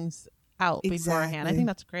test things out beforehand. I Exactly. think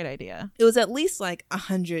that's a great idea. it was at least like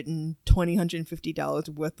 $150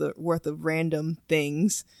 worth of random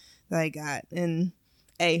things that I got, and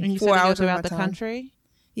And you 4 said to go hours of throughout my the time. country.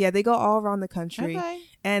 Yeah, they go all around the country. Okay.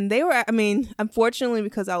 And they were, I mean, unfortunately,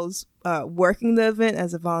 because I was working the event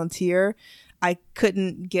as a volunteer, I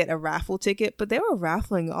couldn't get a raffle ticket, but they were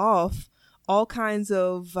raffling off all kinds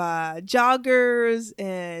of joggers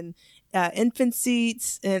and infant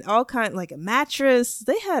seats and all kind, like a mattress.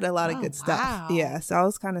 They had a lot of Oh, good stuff. wow. Yeah, so I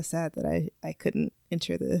was kind of sad that I couldn't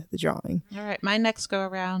enter the drawing. All right. My next go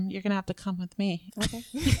around, you're gonna have to come with me.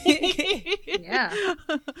 Okay. Yeah.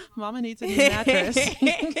 Mama needs a new mattress.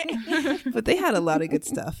 But they had a lot of good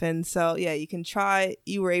stuff, and so yeah,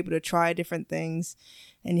 you were able to try different things,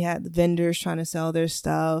 and you had the vendors trying to sell their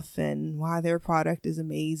stuff and why their product is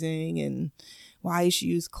amazing and why you should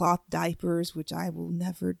use cloth diapers, which I will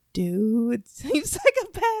never do. It seems like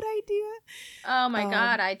a bad idea. Oh my Um,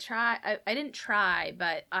 God. I didn't try,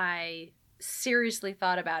 but I seriously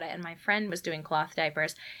thought about it, and my friend was doing cloth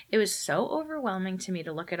diapers. It was so overwhelming to me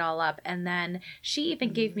to look it all up, and then she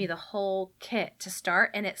even gave me the whole kit to start,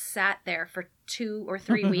 and it sat there for 2 or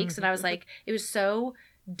 3 weeks, and I was like, it was so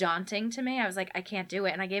daunting to me. I was like, I can't do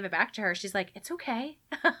it, and I gave it back to her. She's like, it's okay.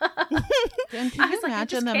 And I can you was like, I imagine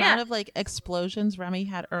just the can't. amount of like explosions Remy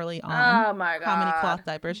had early on? Oh my God. How many cloth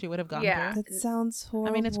diapers she would have gone Yeah. through? That sounds horrible.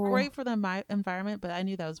 I mean, it's great for the environment, but I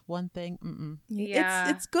knew that was one thing. Mm-mm. Yeah.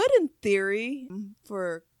 It's good in theory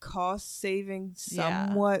for cost saving Yeah.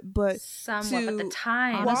 somewhat, but Somewhat, but the to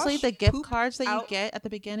time. Honestly, wash the gift poop cards that you out- get at the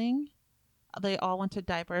beginning, they all went to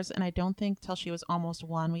diapers, and I don't think till she was almost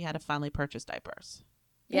 1 we had to finally purchase diapers.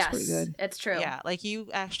 That's Yes, pretty good. it's true. Yeah, like you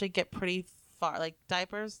actually get pretty far. Like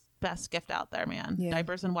diapers, best gift out there, man. Yeah.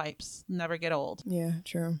 Diapers and wipes never get old. yeah,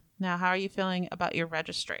 true. Now, how are you feeling about your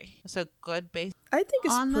registry? So good base. I think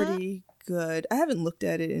it's On that? pretty good. I haven't looked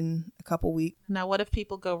at it in a couple weeks. Now, what if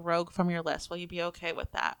people go rogue from your list? Will you be okay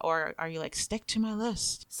with that, or are you like stick to my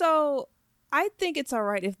list? So I think it's all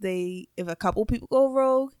right if a couple people go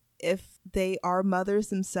rogue, if they are mothers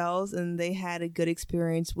themselves and they had a good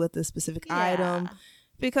experience with a specific item,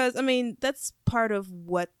 because I mean that's part of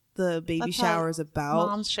what the baby That's how shower is about.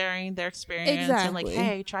 Moms sharing their experience and like, Exactly.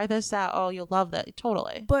 hey, try this out. Oh, you'll love that.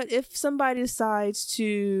 Totally. But if somebody decides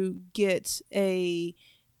to get a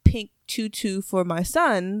pink tutu for my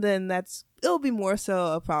son, then it'll be more so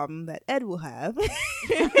a problem that Ed will have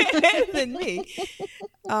than me.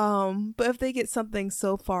 But if they get something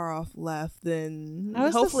so far off left, then I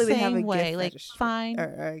was hopefully the they have a same way. gift Like, registry. fine.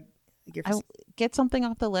 Or a gift. I get something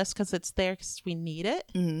off the list because it's there because we need it.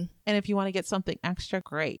 Mhm. And if you want to get something extra,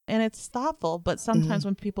 great. And it's thoughtful. But Mm-hmm. sometimes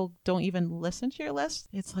when people don't even listen to your list,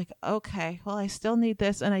 it's like, okay, well, I still need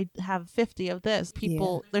this and I have 50 of this.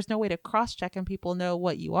 People, there's no way to cross check and people know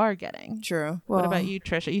what you are getting. True. What about you,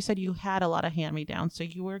 Trisha? You said you had a lot of hand me downs, so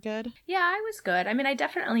you were good? Yeah, I was good. I mean, I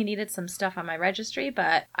definitely needed some stuff on my registry,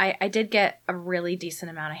 but I did get a really decent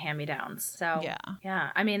amount of hand-me-downs. So yeah.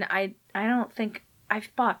 I mean, I don't think I've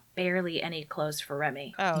bought barely any clothes for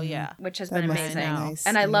Remy, Oh, yeah. which has That been must amazing. be nice.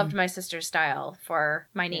 And I Yeah. loved my sister's style for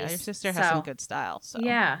my niece. Yeah, your sister has So, some good style. So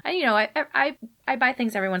Yeah, and you know, I buy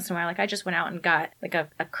things every once in a while. Like I just went out and got like a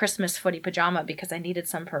Christmas footy pajama because I needed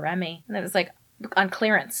some for Remy, and it was like on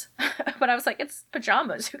clearance. But I was like, it's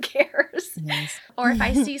pajamas. Who cares? Yes. Or if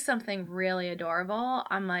I see something really adorable,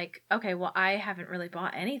 I'm like, okay, well, I haven't really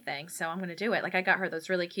bought anything, so I'm going to do it. Like I got her those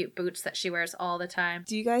really cute boots that she wears all the time.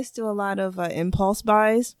 Do you guys do a lot of impulse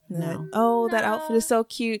buys? No. That outfit is so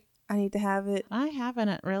cute. I need to have it. I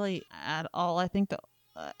haven't really at all. I think the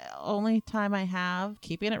only time I have,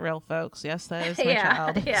 keeping it real, folks. Yes, that is my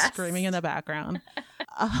child screaming in the background.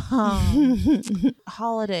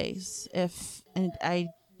 Holidays, if I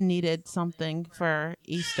needed something for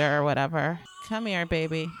Easter or whatever. Come here,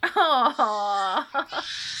 baby. Aww.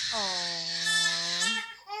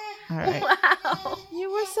 All right. Wow.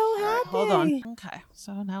 You were so happy. Right, hold on. Okay,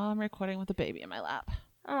 so now I'm recording with the baby in my lap.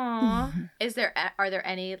 Aww. Are there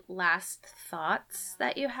any last thoughts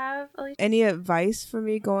that you have, Alicia? Any advice for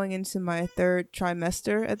me going into my 3rd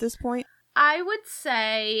trimester at this point? I would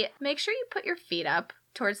say make sure you put your feet up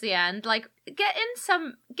towards the end. Like get in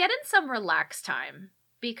some relaxed time,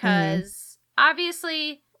 because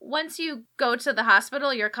obviously once you go to the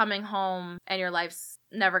hospital, you're coming home and your life's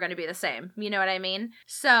never going to be the same. You know what I mean?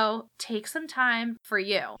 So take some time for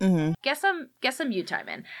you. Mm-hmm. Get some you time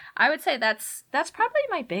in. I would say that's probably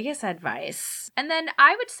my biggest advice. And then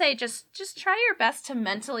I would say just try your best to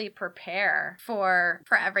mentally prepare for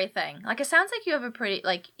everything. Like it sounds like you have a pretty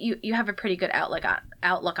you have a pretty good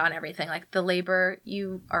outlook on everything. Like the labor,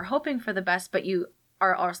 you are hoping for the best, but you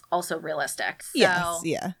are also realistic. So Yes,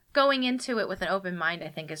 yeah. Going into it with an open mind, I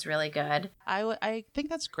think, is really good. I think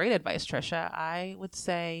that's great advice, Trisha. I would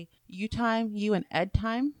say you time, you and Ed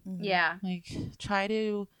time. Yeah. Like try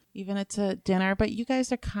to, even it's a dinner, but you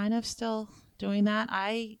guys are kind of still doing that.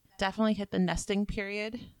 I definitely hit the nesting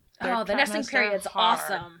period. Oh, the nesting period's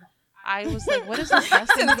awesome. I was like, what is this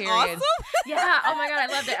nesting period? Awesome. Yeah. Oh my God, I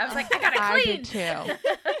loved it. I was like, I gotta clean. I did too.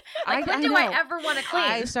 Like, when do I ever want to clean?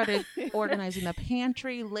 I started organizing the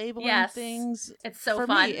pantry, labeling things. It's so For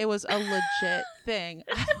fun. me, it was a legit thing.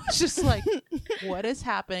 I was just like, what is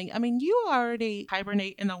happening? I mean, you already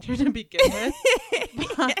hibernate in the winter to begin with.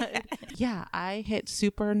 But yeah, I hit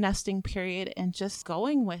super nesting period and just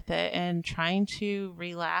going with it and trying to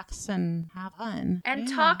relax and have fun. And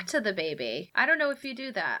talk to the baby. I don't know if you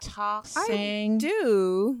do that. Talk, sing. I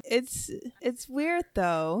do. It's weird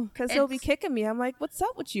though, because he'll be kicking me. I'm like, "What's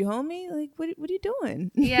up with you, homie? Like, what are you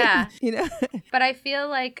doing?" Yeah. You know. But I feel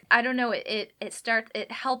like, I don't know, it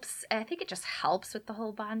helps. I think it just helps with the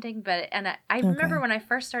whole bonding. But I remember when I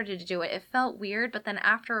first started to do it, it felt weird. But then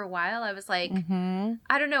after a while, I was like,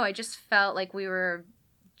 I don't know. I just felt like we were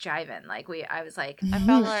jiving. Like I was like, I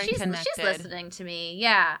felt like she's listening to me.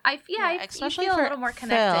 Yeah. I especially feel for a little more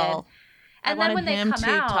connected. Phil, And then when they come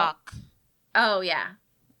out, talk. Oh yeah.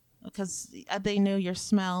 Because they know your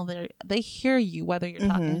smell. They hear you whether you're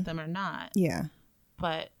talking to them or not. Yeah.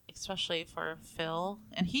 But especially for Phil,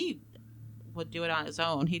 and he would do it on his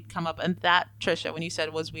own. He'd come up, and that, Trisha, when you said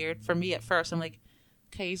it was weird for me at first, I'm like,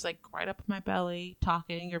 okay, he's like right up my belly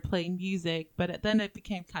talking or playing music, but then it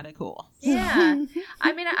became kind of cool. Yeah.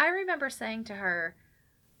 I mean, I remember saying to her,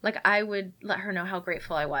 like, I would let her know how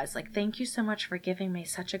grateful I was. Like, thank you so much for giving me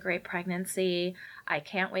such a great pregnancy. I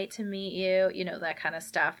can't wait to meet you, you know, that kind of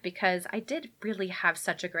stuff. Because I did really have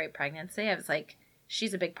such a great pregnancy. I was like,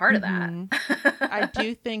 she's a big part of that. I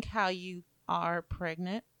do think how you are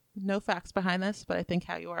pregnant, no facts behind this, but I think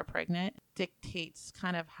how you are pregnant dictates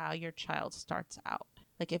kind of how your child starts out.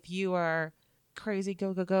 Like, if you are crazy,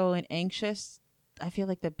 go, and anxious, I feel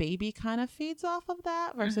like the baby kind of feeds off of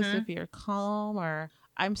that versus if you're calm or...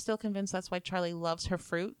 I'm still convinced that's why Charlie loves her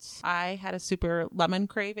fruits. I had a super lemon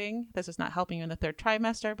craving. This is not helping you in the 3rd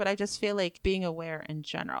trimester, but I just feel like being aware in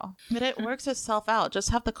general. But it works itself out. Just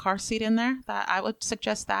have the car seat in there. That I would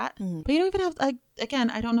suggest that. But you don't even have, like,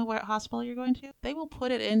 again, I don't know what hospital you're going to. They will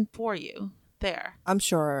put it in for you there. I'm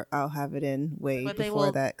sure I'll have it in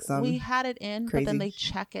before that. We had it in, crazy. But then they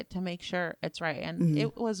check it to make sure it's right. And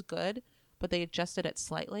it was good, but they adjusted it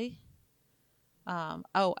slightly.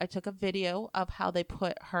 I took a video of how they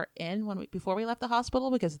put her in before we left the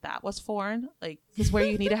hospital, because that was foreign. Like, is where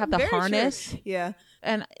you need to have the harness. True. Yeah.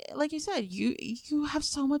 And like you said, you have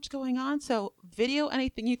so much going on. So video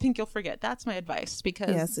anything you think you'll forget. That's my advice,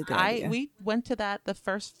 because we went to that the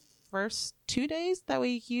first 2 days that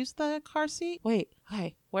we used the car seat. Wait,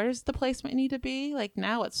 okay, where's the placement need to be? Like,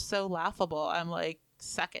 now it's so laughable. I'm like,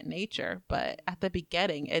 second nature, but at the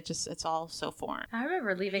beginning it's all so foreign. I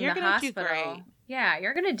remember leaving the hospital. Do great. Yeah,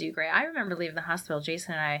 you're gonna do great. I remember leaving the hospital.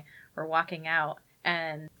 Jason and I were walking out,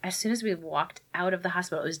 and as soon as we walked out of the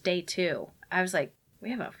hospital, it was day 2. I was like, we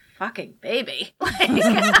have a fucking baby. Like,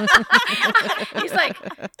 he's like,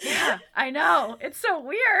 yeah, I know. It's so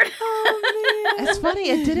weird. Oh, man. It's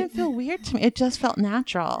funny. It didn't feel weird to me. It just felt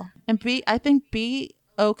natural. And be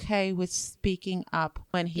okay with speaking up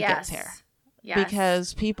when he gets here. Yes.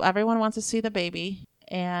 Because everyone wants to see the baby.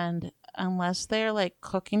 And unless they're like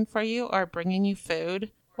cooking for you or bringing you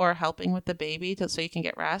food or helping with the baby so you can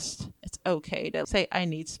get rest, it's okay to say, I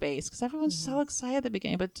need space. Because everyone's so excited at the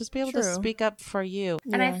beginning, but just be able to speak up for you.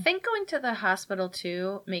 And I think going to the hospital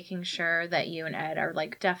too, making sure that you and Ed are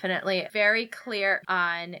like definitely very clear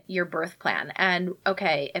on your birth plan. And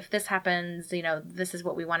okay, if this happens, you know, this is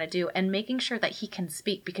what we want to do. And making sure that he can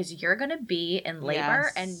speak, because you're going to be in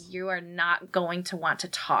labor and you are not going to want to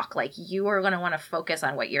talk. Like, you are going to want to focus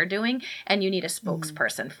on what you're doing, and you need a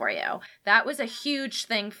spokesperson for you. That was a huge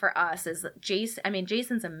thing for us. Is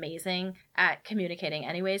Jason's amazing at communicating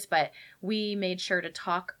anyways, but we made sure to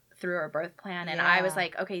talk through our birth plan, and I was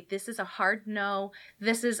like, okay, this is a hard no,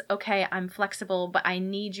 this is okay, I'm flexible, but I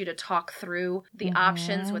need you to talk through the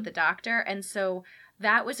options with the doctor. And so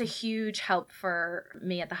that was a huge help for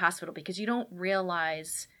me at the hospital, because you don't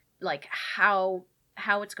realize like how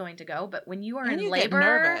it's going to go, but when you are in labor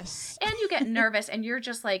and you get nervous and you're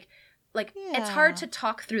just like it's hard to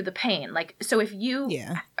talk through the pain. Like, so if you,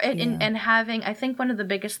 and having, I think one of the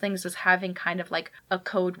biggest things was having kind of like a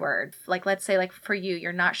code word. Like, let's say like for you,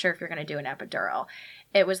 you're not sure if you're going to do an epidural.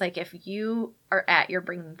 It was like, if you are at your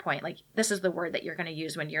breaking point, like, this is the word that you're going to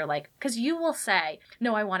use when you're like, because you will say,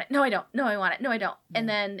 no, I want it. No, I don't. No, I want it. No, I don't. And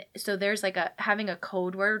then, so there's like having a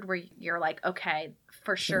code word where you're like, okay,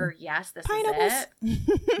 for sure. Yes, this Pineapples. is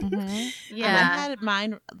it. Yeah. And I had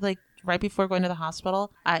mine like right before going to the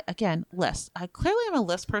hospital. List. I clearly am a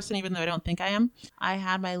list person, even though I don't think I am. I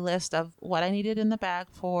had my list of what I needed in the bag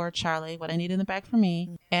for Charlie, what I needed in the bag for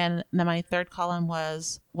me. And then my third column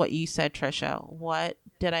was what you said, Trisha. What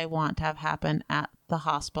did I want to have happen at the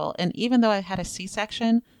hospital? And even though I had a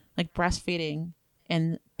C-section, like breastfeeding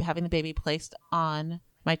and having the baby placed on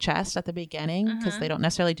my chest at the beginning, because they don't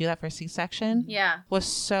necessarily do that for a C-section, was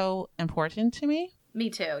so important to me. Me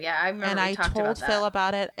too. Yeah, I remember. And I told Phil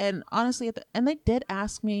about it. And honestly, and they did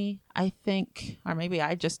ask me, I think, or maybe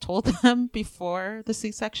I just told them before the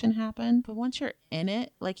C-section happened. But once you're in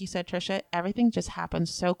it, like you said, Trisha, everything just happens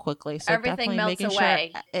so quickly. So everything melts making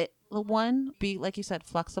away. Sure be, like you said,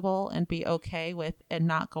 flexible and be okay with it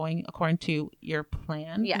not going according to your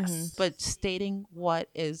plan. Yes. But stating what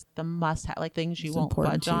is the must-have, like things you won't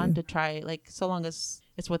budge on to try, like so long as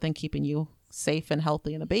it's within keeping you safe and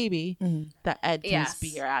healthy and the baby, that Ed can be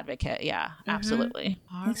your advocate. Yeah, absolutely.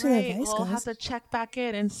 All right, we'll have to check back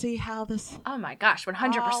in and see how this. Oh my gosh,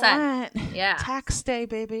 100%. Yeah, tax day,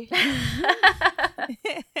 baby.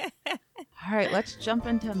 All right, let's jump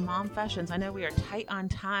into mom fashions. I know we are tight on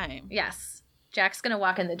time. Yes, Jack's gonna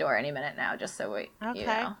walk in the door any minute now, just so we. Okay. You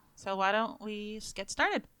know. So why don't we get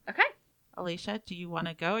started? Okay. Alicia, do you want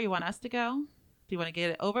to go? Or you want us to go? Do you want to get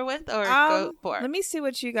it over with or go for it? Let me see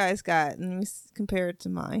what you guys got and let me compare it to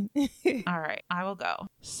mine. All right, I will go.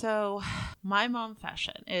 So my mom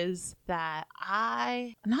fashion is that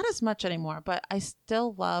not as much anymore, but I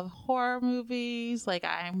still love horror movies. Like,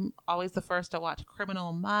 I'm always the first to watch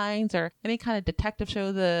Criminal Minds or any kind of detective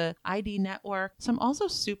show, the ID Network. So I'm also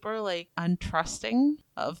super like untrusting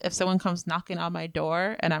of if someone comes knocking on my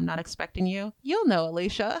door and I'm not expecting you. You'll know,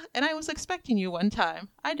 Alicia. And I was expecting you one time.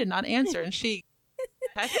 I did not answer, and she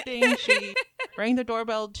texting. She rang the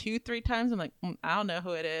doorbell 2-3 times. I'm like, I don't know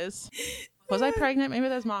who it is. Was I pregnant? Maybe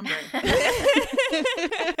that's mom brain.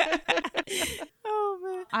 Oh,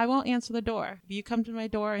 man. I won't answer the door. If you come to my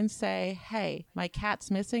door and say, hey, my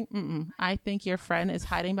cat's missing, I think your friend is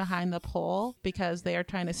hiding behind the pole because they are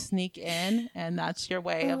trying to sneak in, and that's your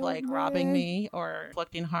way of like robbing me or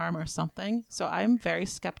inflicting harm or something. So I'm very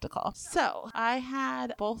skeptical. So I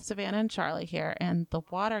had both Savannah and Charlie here, and the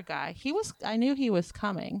water guy, I knew he was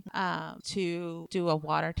coming to do a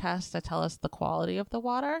water test to tell us the quality of the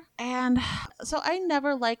water. And so I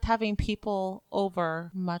never liked having people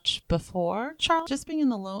over much before Charlie. Just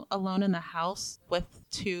being alone in the house with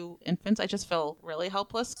 2 infants, I just feel really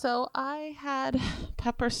helpless. So I had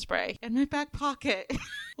pepper spray in my back pocket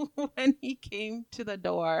when he came to the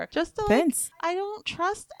door. Just to I don't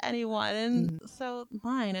trust anyone. And so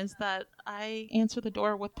mine is that I answer the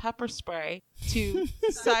door with pepper spray to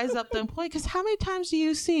size up the employee. Because how many times do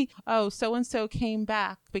you see, oh, so-and-so came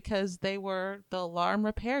back because they were the alarm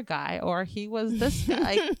repair guy or he was this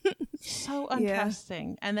guy? So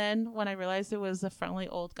untrusting. Yeah. And then when I realized it was a friendly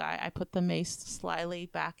old guy, I put the mace slyly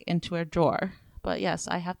back into a drawer. But yes,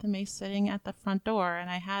 I have the mace sitting at the front door, and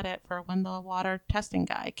I had it for when the water testing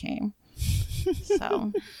guy came.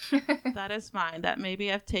 So that is mine. That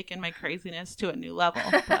maybe I've taken my craziness to a new level,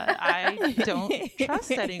 but I don't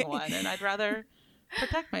trust anyone, and I'd rather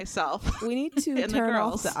protect myself. We need to turn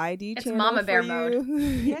off the ID It's channel Mama Bear for mode. you.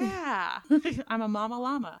 Yeah. I'm a mama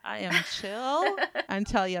llama. I am chill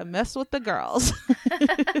until you mess with the girls.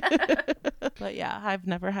 But yeah, I've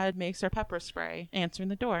never had mace or pepper spray answering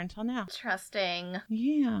the door until now. Interesting.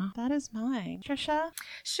 Yeah, that is mine. Trisha?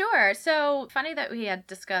 Sure. So funny that we had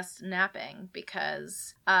discussed napping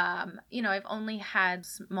because, I've only had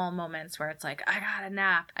small moments where it's like, I got a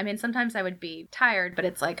nap. I mean, sometimes I would be tired, but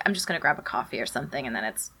it's like, I'm just going to grab a coffee or something and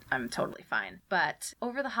then I'm totally fine. But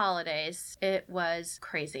over the holidays, it was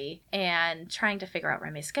crazy. And trying to figure out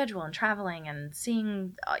Remy's schedule and traveling and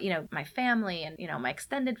seeing, my family and, my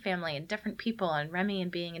extended family and different people and Remy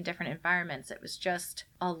and being in different environments. It was just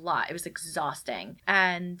a lot. It was exhausting.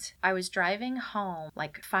 And I was driving home,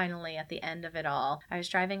 like finally at the end of it all, I was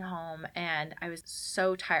driving home and I was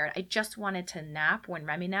so tired. I just wanted to nap when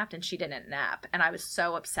Remy napped and she didn't nap. And I was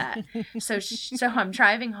so upset. So I'm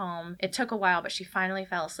driving home. It took a while, but she finally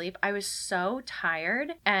fell asleep. I was so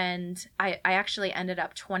tired. And I actually ended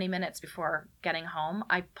up 20 minutes before getting home.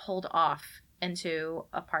 I pulled off into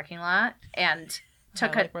a parking lot and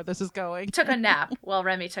where this is going. took a nap while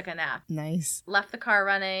Remy took a nap. Nice. Left the car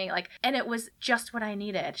running, and it was just what I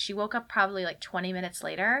needed. She woke up probably 20 minutes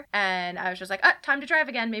later, and I was just like, time to drive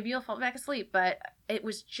again. Maybe you'll fall back asleep. But it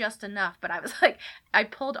was just enough. But I was like, I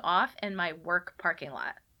pulled off in my work parking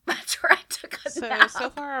lot. That's where I took a nap. So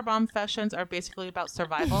far our mom fashions are basically about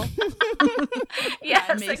survival.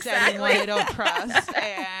 Yes, makes exactly. anyone they don't trust,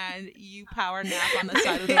 and you power nap on the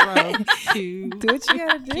side of the road to Do what you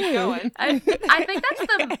gotta do. keep going. I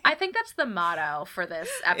think that's the motto for this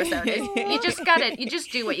episode. Is you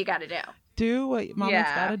just do what you gotta do. Do what mama's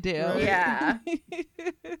gotta do. Yeah.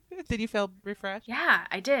 Did you feel refreshed? Yeah,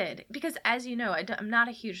 I did. Because as you know, I'm not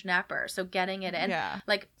a huge napper, so getting it in,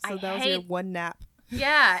 So that was your one nap.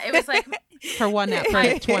 Yeah, it was like For one nap for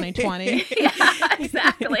 2020. Yeah,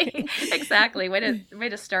 exactly. Way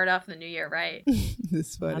to start off the new year right.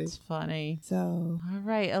 That's funny. That's funny. So, all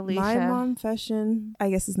right, Alicia. my mom fashion, I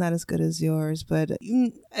guess it's not as good as yours, but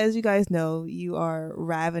as you guys know, you are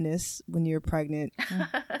ravenous when you're pregnant.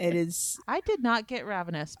 It is. I did not get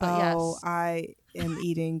ravenous, but Oh, yes. I am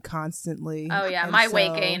eating constantly. Oh yeah, And my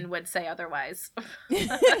weight gain would say otherwise.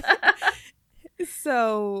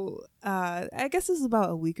 So, I guess this was about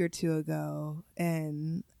a week or two ago,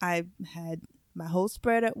 and I had my whole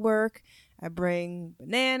spread at work. I bring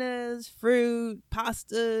bananas, fruit,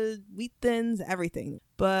 pasta, wheat thins, everything.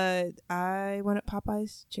 But I wanted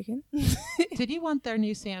Popeye's chicken. Did you want their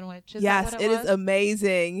new sandwich? Yes, that what it was? is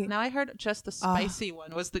amazing. Now I heard just the spicy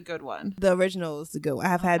one was the good one. The original is the good one. I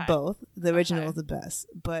have had Okay. both. The original Okay. is the best.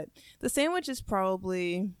 But the sandwich is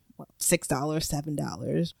probably $6,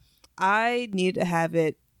 $7. I needed to have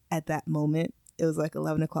it at that moment. It was like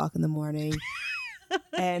 11 o'clock in the morning.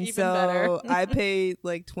 And Even so better. I paid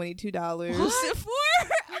like $22 for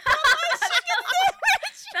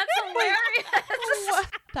That's hilarious.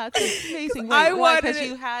 That's amazing. Wait, I wanted because it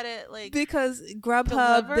you had it like because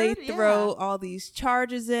Grubhub, they Delivered? throw Yeah. all these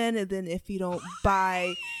charges in, and then if you don't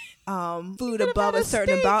buy food could've above had a a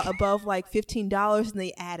certain steak. amount, above like $15, and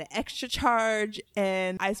they add an extra charge,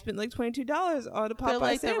 and I spent like $22 on the Popeye they're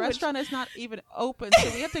like sandwich. the restaurant is not even open, so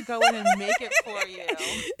we have to go in and make it for you.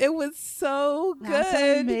 It was so That's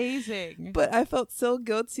good. amazing. But I felt so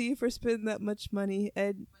guilty for spending that much money.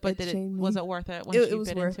 But was it worth it? Once It you was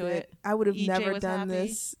bit worth into it. I would have EJ never was done happy?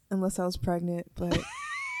 this unless I was pregnant. But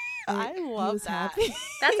I he love was that. happy.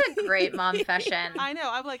 That's a great mom fashion. I know.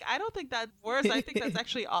 I'm like, I don't think that's worse. I think that's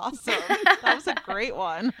actually awesome. That was a great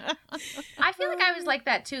one. I feel like I was like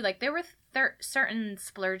that too. Like there were certain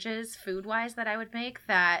splurges food wise that I would make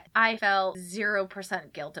that I felt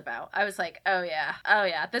 0% guilt about. I was like, oh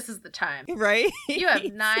yeah, this is the time. Right? You have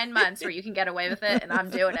 9 months where you can get away with it, and I'm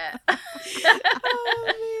doing it.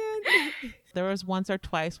 Oh man. There was once or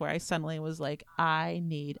twice where I suddenly was like, I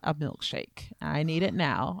need a milkshake. I need it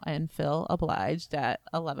now. And Phil obliged at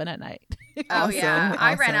 11 at night. Oh yeah,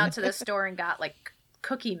 I ran awesome. out to the store and got like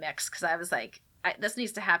cookie mix because I was like, this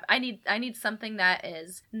needs to happen. I need something that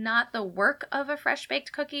is not the work of a fresh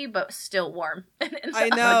baked cookie, but still warm. I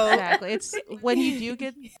know. Exactly. It's when you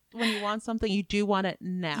want something, you do want it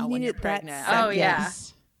now You when need you're it that pregnant. second. Oh, yeah.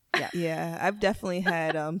 Yes. Yeah, I've definitely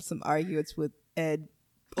had some arguments with Ed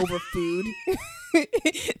over food.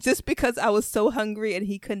 Just because I was so hungry and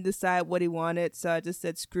he couldn't decide what he wanted. So I just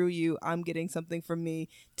said, screw you. I'm getting something from me.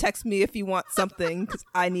 Text me if you want something because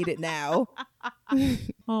I need it now.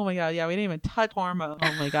 Oh my God. Yeah, we didn't even touch hormones.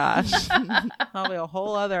 Oh my gosh. That'll be a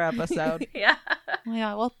whole other episode. Yeah.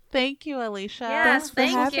 Yeah. Well, thank you, Alicia. Yes, Thanks for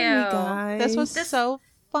thank having you. me, guys. This was so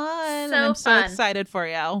fun. So and I'm so fun. excited for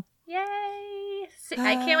you. Yay.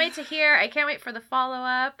 I can't wait to hear. I can't wait for the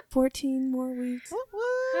follow-up. 14 more weeks. Woo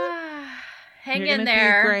woo. Hang You're in gonna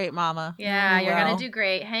there. do great, Mama. Yeah, You you're going will. to do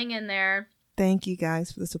great. Hang in there. Thank you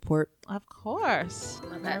guys for the support. Of course.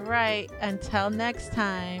 Love it. All right. Until next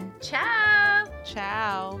time. Ciao.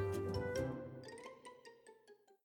 Ciao.